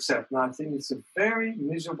willingness to accept. Now, I think it's a very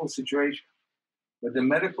miserable situation where the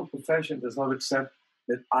medical profession does not accept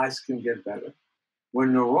that eyes can get better, where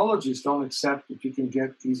neurologists don't accept that you can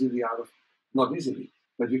get easily out of, not easily,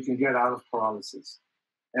 but you can get out of paralysis.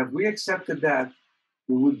 If we accepted that,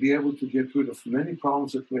 we would be able to get rid of many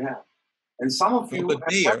problems that we have. And some of you... But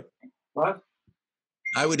Meir, what?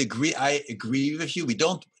 I would agree. I agree with you. We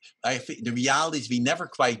don't. The reality is we never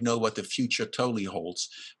quite know what the future totally holds.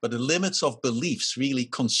 But the limits of beliefs really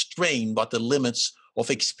constrain what the limits of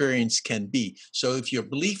experience can be. So if your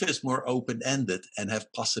belief is more open-ended and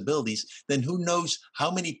have possibilities, then who knows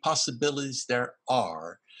how many possibilities there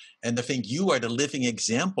are. And I think you are the living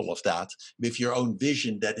example of that with your own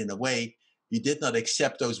vision, that in a way you did not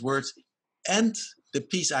accept those words. And the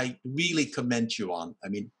piece I really commend you on, I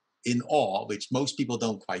mean, in awe, which most people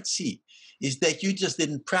don't quite see, is that you just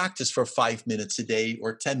didn't practice for 5 minutes a day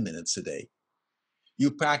or 10 minutes a day.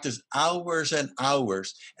 You practice hours and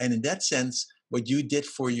hours. And in that sense, what you did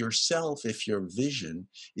for yourself, if your vision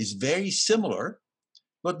is very similar,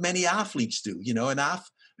 what many athletes do. You know,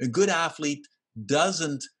 a good athlete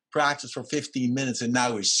doesn't practice for 15 minutes and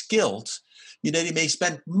now is skilled. You know, they may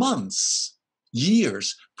spend months,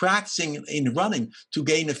 years practicing in running to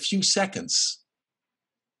gain a few seconds.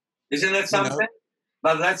 Isn't that something? You know?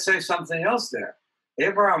 But let's say something else there.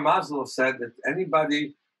 Abraham Maslow said that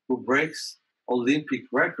anybody who breaks Olympic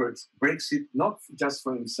records breaks it not just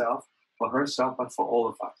for himself, for herself, but for all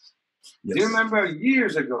of us. Yes. Do you remember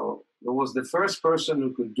years ago, there was the first person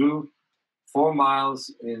who could do 1 mile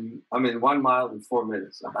in 4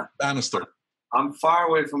 minutes. Bannister. I'm far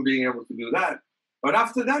away from being able to do that. But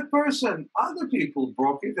after that person, other people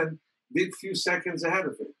broke it and did a few seconds ahead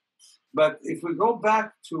of it. But if we go back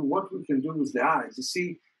to what we can do with the eyes, you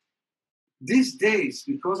see, these days,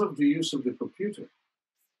 because of the use of the computer,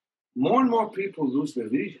 more and more people lose their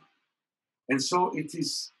vision. And so it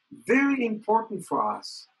is very important for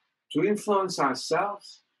us to influence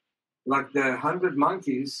ourselves, like the 100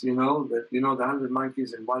 monkeys, the 100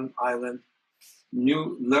 monkeys in one island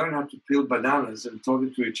learn how to peel bananas and told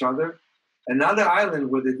it to each other. Another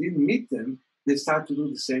island where they didn't meet them, they start to do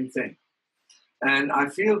the same thing. And I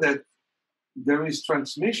feel that there is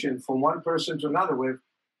transmission from one person to another. We have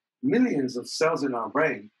millions of cells in our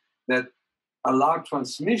brain that allow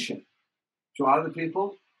transmission to other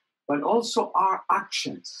people, but also our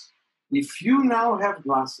actions. If you now have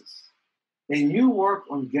glasses and you work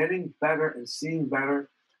on getting better and seeing better,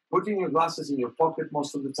 putting your glasses in your pocket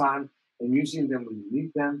most of the time and using them when you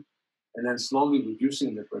need them, and then slowly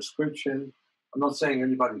reducing the prescription. I'm not saying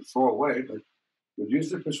anybody throw away, but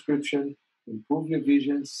reduce the prescription, improve your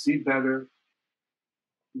vision, see better.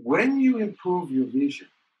 When you improve your vision,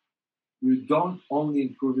 you don't only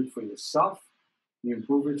improve it for yourself, you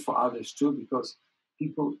improve it for others too, because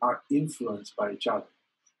people are influenced by each other.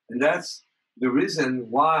 And that's the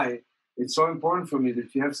reason why it's so important for me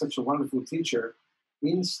that you have such a wonderful teacher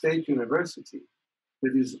in State University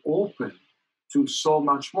that is open to so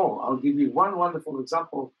much more. I'll give you one wonderful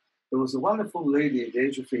example. There was a wonderful lady at the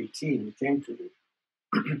age of 18 who came to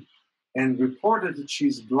me and reported that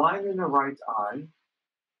she's blind in the right eye,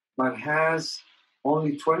 but has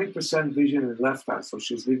only 20% vision in the left eye, so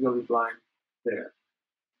she's legally blind there.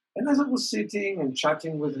 And as I was sitting and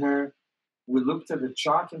chatting with her, we looked at the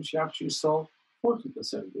chart and she actually saw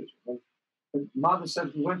 40% vision. And mother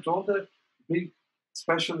said, we went to all the big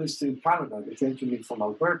specialists in Canada. They came to me from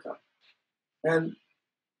Alberta. And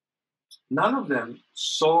none of them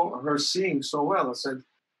saw her seeing so well. I said,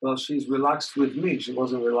 well, she's relaxed with me. She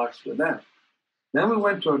wasn't relaxed with them. Then we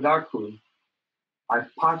went to a dark room. I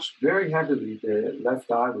patched very heavily the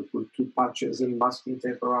left eye. We put 2 patches and masking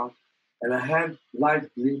tape around. And I had light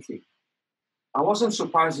blinking. I wasn't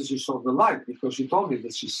surprised that she saw the light because she told me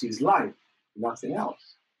that she sees light, nothing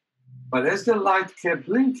else. But as the light kept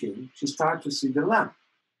blinking, she started to see the lamp.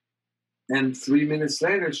 And 3 minutes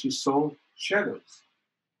later, she saw shadows.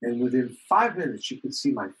 And within 5 minutes, she could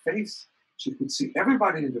see my face. She could see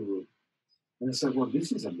everybody in the room. And I said, well,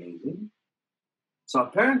 this is amazing. So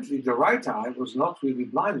apparently the right eye was not really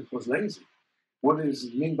blind, it was lazy. What does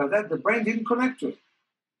it mean by that? The brain didn't connect to it.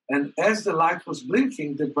 And as the light was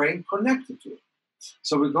blinking, the brain connected to it.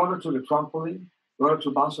 So we got her to the trampoline, got her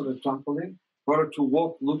to bounce on the trampoline, got her to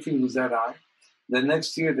walk looking with that eye. The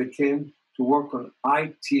next year they came to work on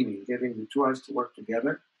eye teaming, getting the 2 eyes to work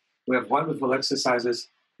together. We have wonderful exercises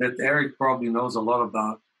that Erik probably knows a lot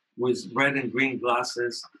about with red and green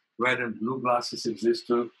glasses. Red and blue glasses exist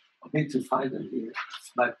too. I need to find them here,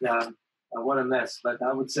 but what a mess. But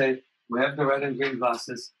I would say we have the red and green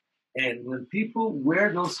glasses. And when people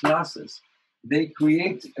wear those glasses, they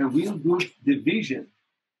create a real good division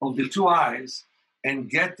of the 2 eyes and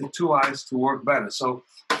get the 2 eyes to work better. So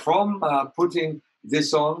from putting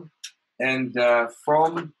this on and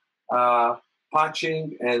from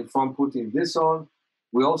patching and from putting this on,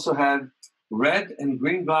 we also had red and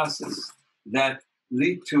green glasses that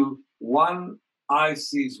lead to one eye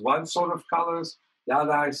sees one sort of colors, the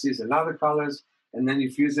other eye sees another colors, and then you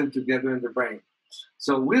fuse them together in the brain.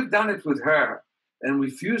 So we've done it with her, and we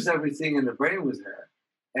fused everything in the brain with her.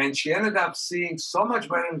 And she ended up seeing so much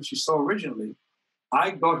better than she saw originally.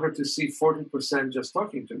 I got her to see 40% just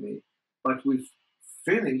talking to me, but we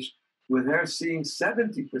finished with her seeing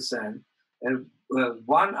 70%, and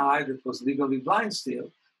one eye that was legally blind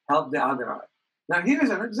still helped the other eye. Now here's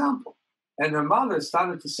an example. And her mother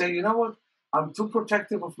started to say, you know what, I'm too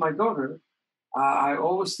protective of my daughter. I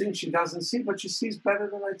always think she doesn't see, but she sees better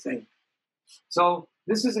than I think. So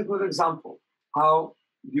this is a good example how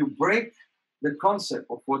you break the concept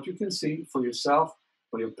of what you can see for yourself,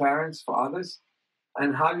 for your parents, for others,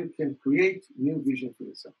 and how you can create new vision for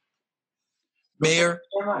yourself. Meir, thank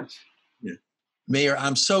you very much. Yeah. Meir,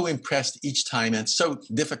 I'm so impressed each time, and so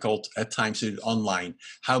difficult at times to do it online,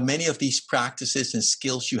 how many of these practices and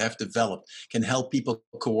skills you have developed can help people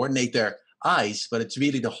coordinate their eyes, but it's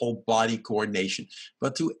really the whole body coordination.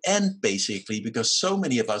 But to end basically, because so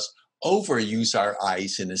many of us overuse our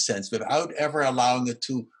eyes in a sense without ever allowing it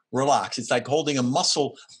to relax. It's like holding a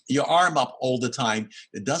muscle, your arm up all the time.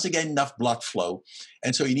 It doesn't get enough blood flow.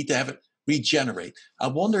 And so you need to have it regenerate. I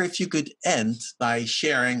wonder if you could end by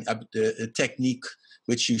sharing a technique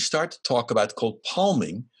which you start to talk about called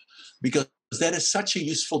palming, because that is such a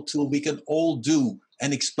useful tool we can all do,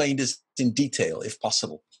 and explain this in detail if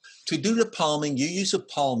possible. To do the palming, you use a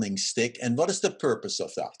palming stick, and what is the purpose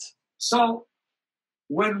of that? So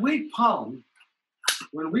when we palm,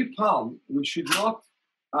 we should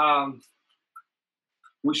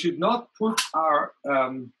not put our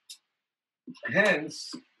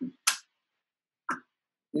hands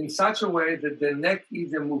in such a way that the neck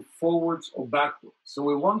either move forwards or backwards. So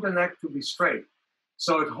we want the neck to be straight.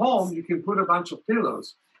 So at home, you can put a bunch of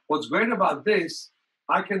pillows. What's great about this,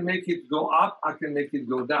 I can make it go up, I can make it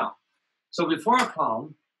go down. So before I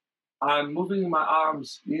palm, I'm moving my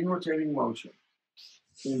arms in rotating motion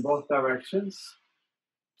in both directions.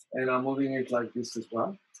 And I'm moving it like this as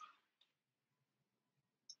well.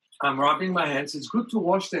 I'm rubbing my hands. It's good to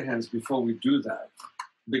wash the hands before we do that,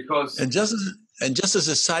 because and just as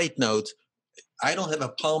a side note, I don't have a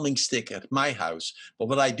palming stick at my house, but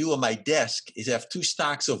what I do on my desk is I have 2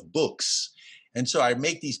 stacks of books. And so I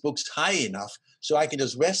make these books high enough so I can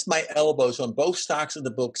just rest my elbows on both stacks of the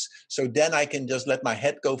books. So then I can just let my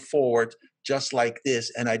head go forward just like this.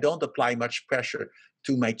 And I don't apply much pressure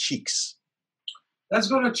to my cheeks. That's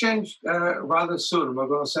going to change rather soon. We're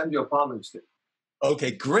going to send you a palming stick.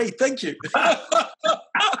 Okay, great. Thank you.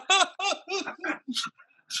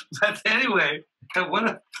 But anyway,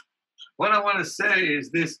 what I want to say is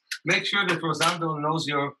this: make sure that Rosando knows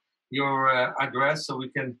your address so we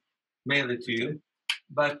can mail it to you.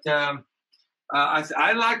 But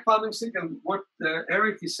I like palming stick, and what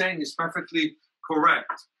Erik is saying is perfectly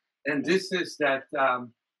correct. And this is that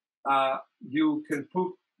you can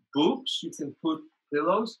put books, you can put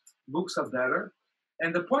pillows. Books are better.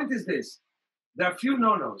 And the point is this: There are a few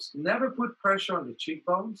no-nos. Never put pressure on the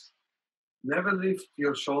cheekbones. Never lift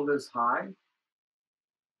your shoulders high.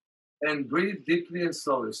 And breathe deeply and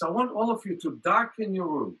slowly. So I want all of you to darken your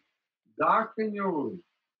room. Darken your room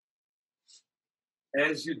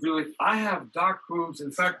as you do it. I have dark rooms.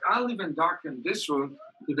 In fact, I'll even darken this room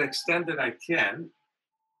to the extent that I can,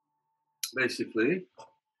 basically.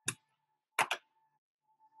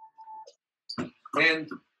 And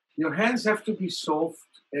your hands have to be soft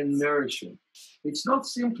and nourishing. It's not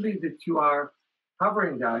simply that you are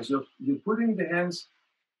covering the eyes. You're putting the hands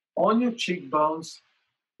on your cheekbones.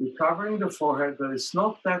 You're covering the forehead, but it's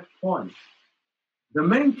not that point. The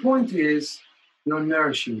main point is you're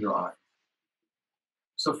nourishing your eyes.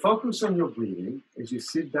 So focus on your breathing as you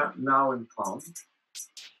sit down now in calm.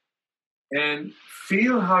 And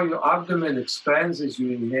feel how your abdomen expands as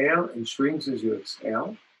you inhale and shrinks as you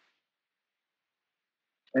exhale.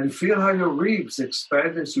 And feel how your ribs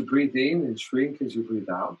expand as you breathe in and shrink as you breathe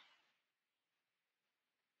out.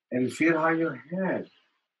 And feel how your head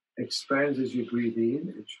expands as you breathe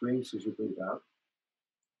in and shrinks as you breathe out.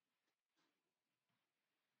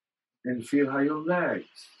 And feel how your legs,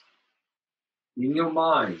 in your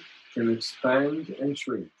mind, can expand and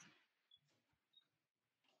shrink.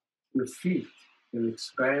 Your feet can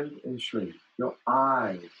expand and shrink. Your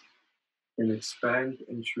eyes can expand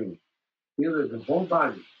and shrink. Feel that the whole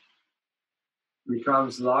body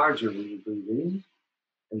becomes larger when you breathe in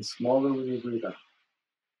and smaller when you breathe out.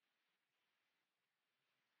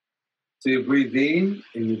 So you breathe in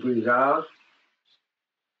and you breathe out,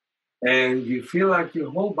 and you feel like your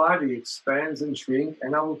whole body expands and shrinks.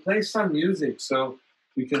 And I will play some music so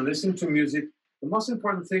you can listen to music. The most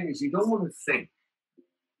important thing is you don't want to think.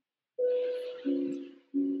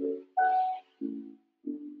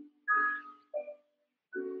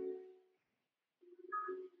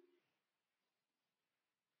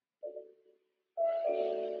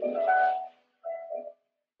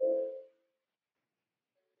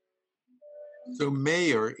 So,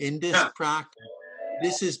 Meir, in this practice,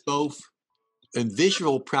 this is both a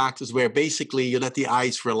visual practice where basically you let the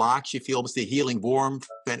eyes relax, you feel almost the healing warmth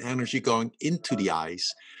and energy going into the eyes.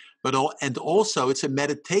 And also it's a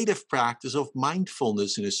meditative practice of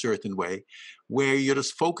mindfulness in a certain way, where you're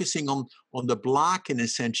just focusing on the block in a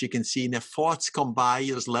sense. You can see, and if thoughts come by,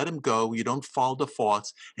 you just let them go. You don't follow the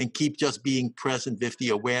thoughts and keep just being present with the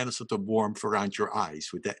awareness of the warmth around your eyes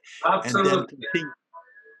with that. Absolutely.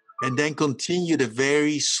 And then continue the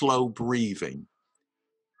very slow breathing.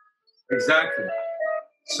 Exactly.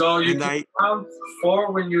 So you can count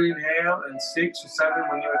 4 when you inhale and 6 or 7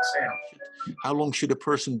 when you exhale. How long should a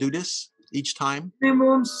person do this each time?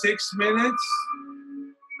 Minimum 6 minutes.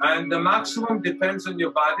 And the maximum depends on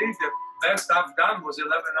your body. The best I've done was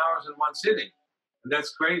 11 hours in one sitting. And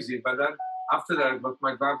that's crazy. But then after that, I got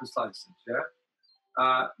my driver's license.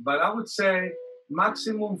 Yeah. But I would say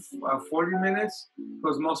maximum 40 minutes,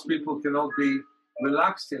 because most people cannot be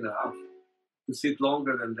relaxed enough to sit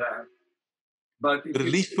longer than that. But if at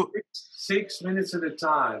least 6 minutes at a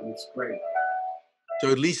time, it's great.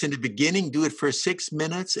 So at least in the beginning, do it for 6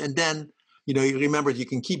 minutes, and then you remember you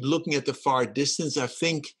can keep looking at the far distance. I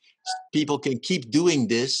think people can keep doing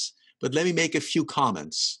this, but let me make a few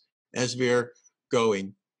comments as we're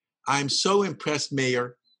going. I'm so impressed,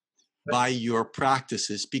 Meir, by your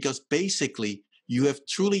practices, because basically you have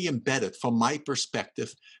truly embedded, from my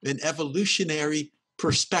perspective, an evolutionary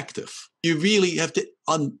perspective. You really have to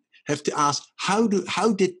ask, how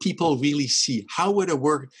did people really see? How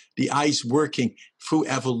were the eyes working through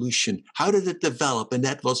evolution? How did it develop? And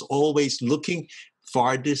that was always looking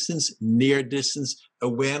far distance, near distance,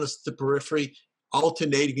 awareness of the periphery,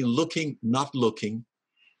 alternating looking, not looking.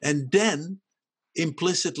 And then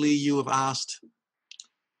implicitly you have asked,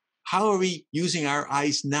 how are we using our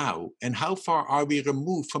eyes now? And how far are we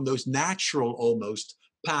removed from those natural almost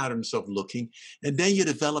patterns of looking? And then you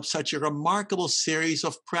develop such a remarkable series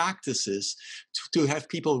of practices to have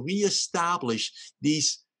people reestablish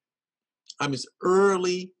these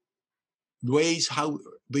early ways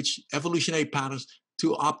which evolutionary patterns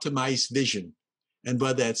to optimize vision. And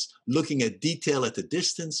whether it's looking at detail at a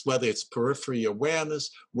distance, whether it's periphery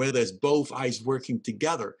awareness, whether it's both eyes working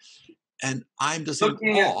together. And I'm just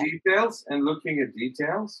looking at details,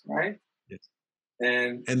 right? Yes.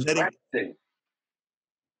 And letting,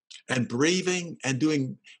 and breathing and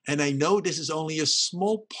doing. And I know this is only a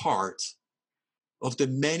small part of the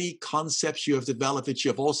many concepts you have developed, which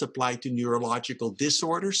you have also applied to neurological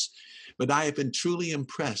disorders. But I have been truly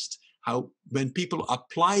impressed how when people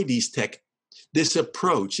apply this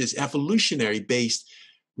approach, this evolutionary based,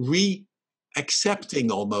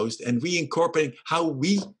 accepting almost and reincorporating how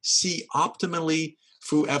we see optimally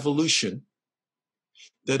through evolution,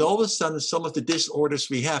 that all of a sudden some of the disorders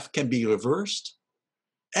we have can be reversed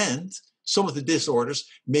and some of the disorders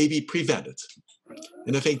may be prevented.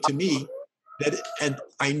 And I think to me, that, and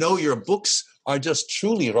I know your books are just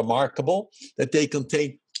truly remarkable, that they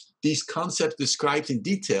contain these concepts described in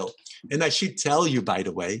detail. And I should tell you, by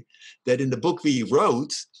the way, that in the book we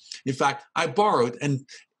wrote, in fact, I borrowed, and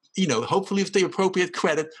hopefully with the appropriate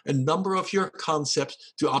credit, a number of your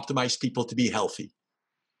concepts to optimize people to be healthy.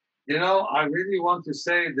 I really want to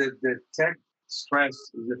say that the Tech Stress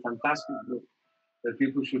is a fantastic book that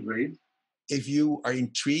people should read. If you are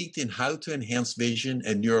intrigued in how to enhance vision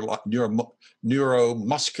and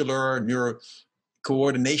neuromuscular,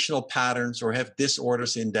 coordinational patterns, or have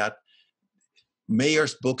disorders in that,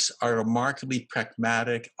 Meir's books are remarkably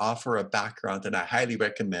pragmatic, offer a background, and I highly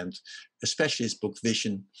recommend, especially his book,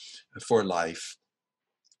 Vision for Life.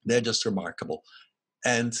 They're just remarkable.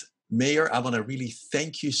 And Meir, I want to really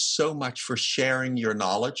thank you so much for sharing your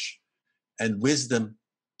knowledge and wisdom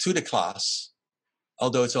to the class,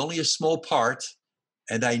 although it's only a small part.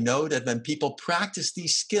 And I know that when people practice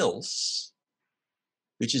these skills,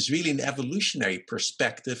 which is really an evolutionary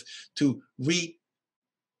perspective, to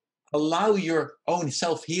allow your own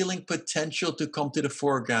self-healing potential to come to the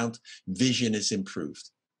foreground, vision is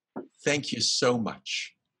improved. Thank you so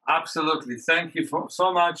much. Absolutely. Thank you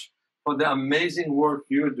so much for the amazing work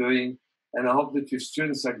you're doing. And I hope that your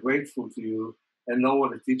students are grateful to you and know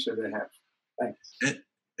what a teacher they have. Thanks.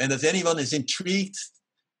 And if anyone is intrigued,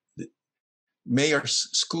 Meir's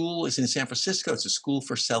school is in San Francisco. It's a school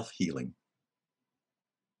for self-healing.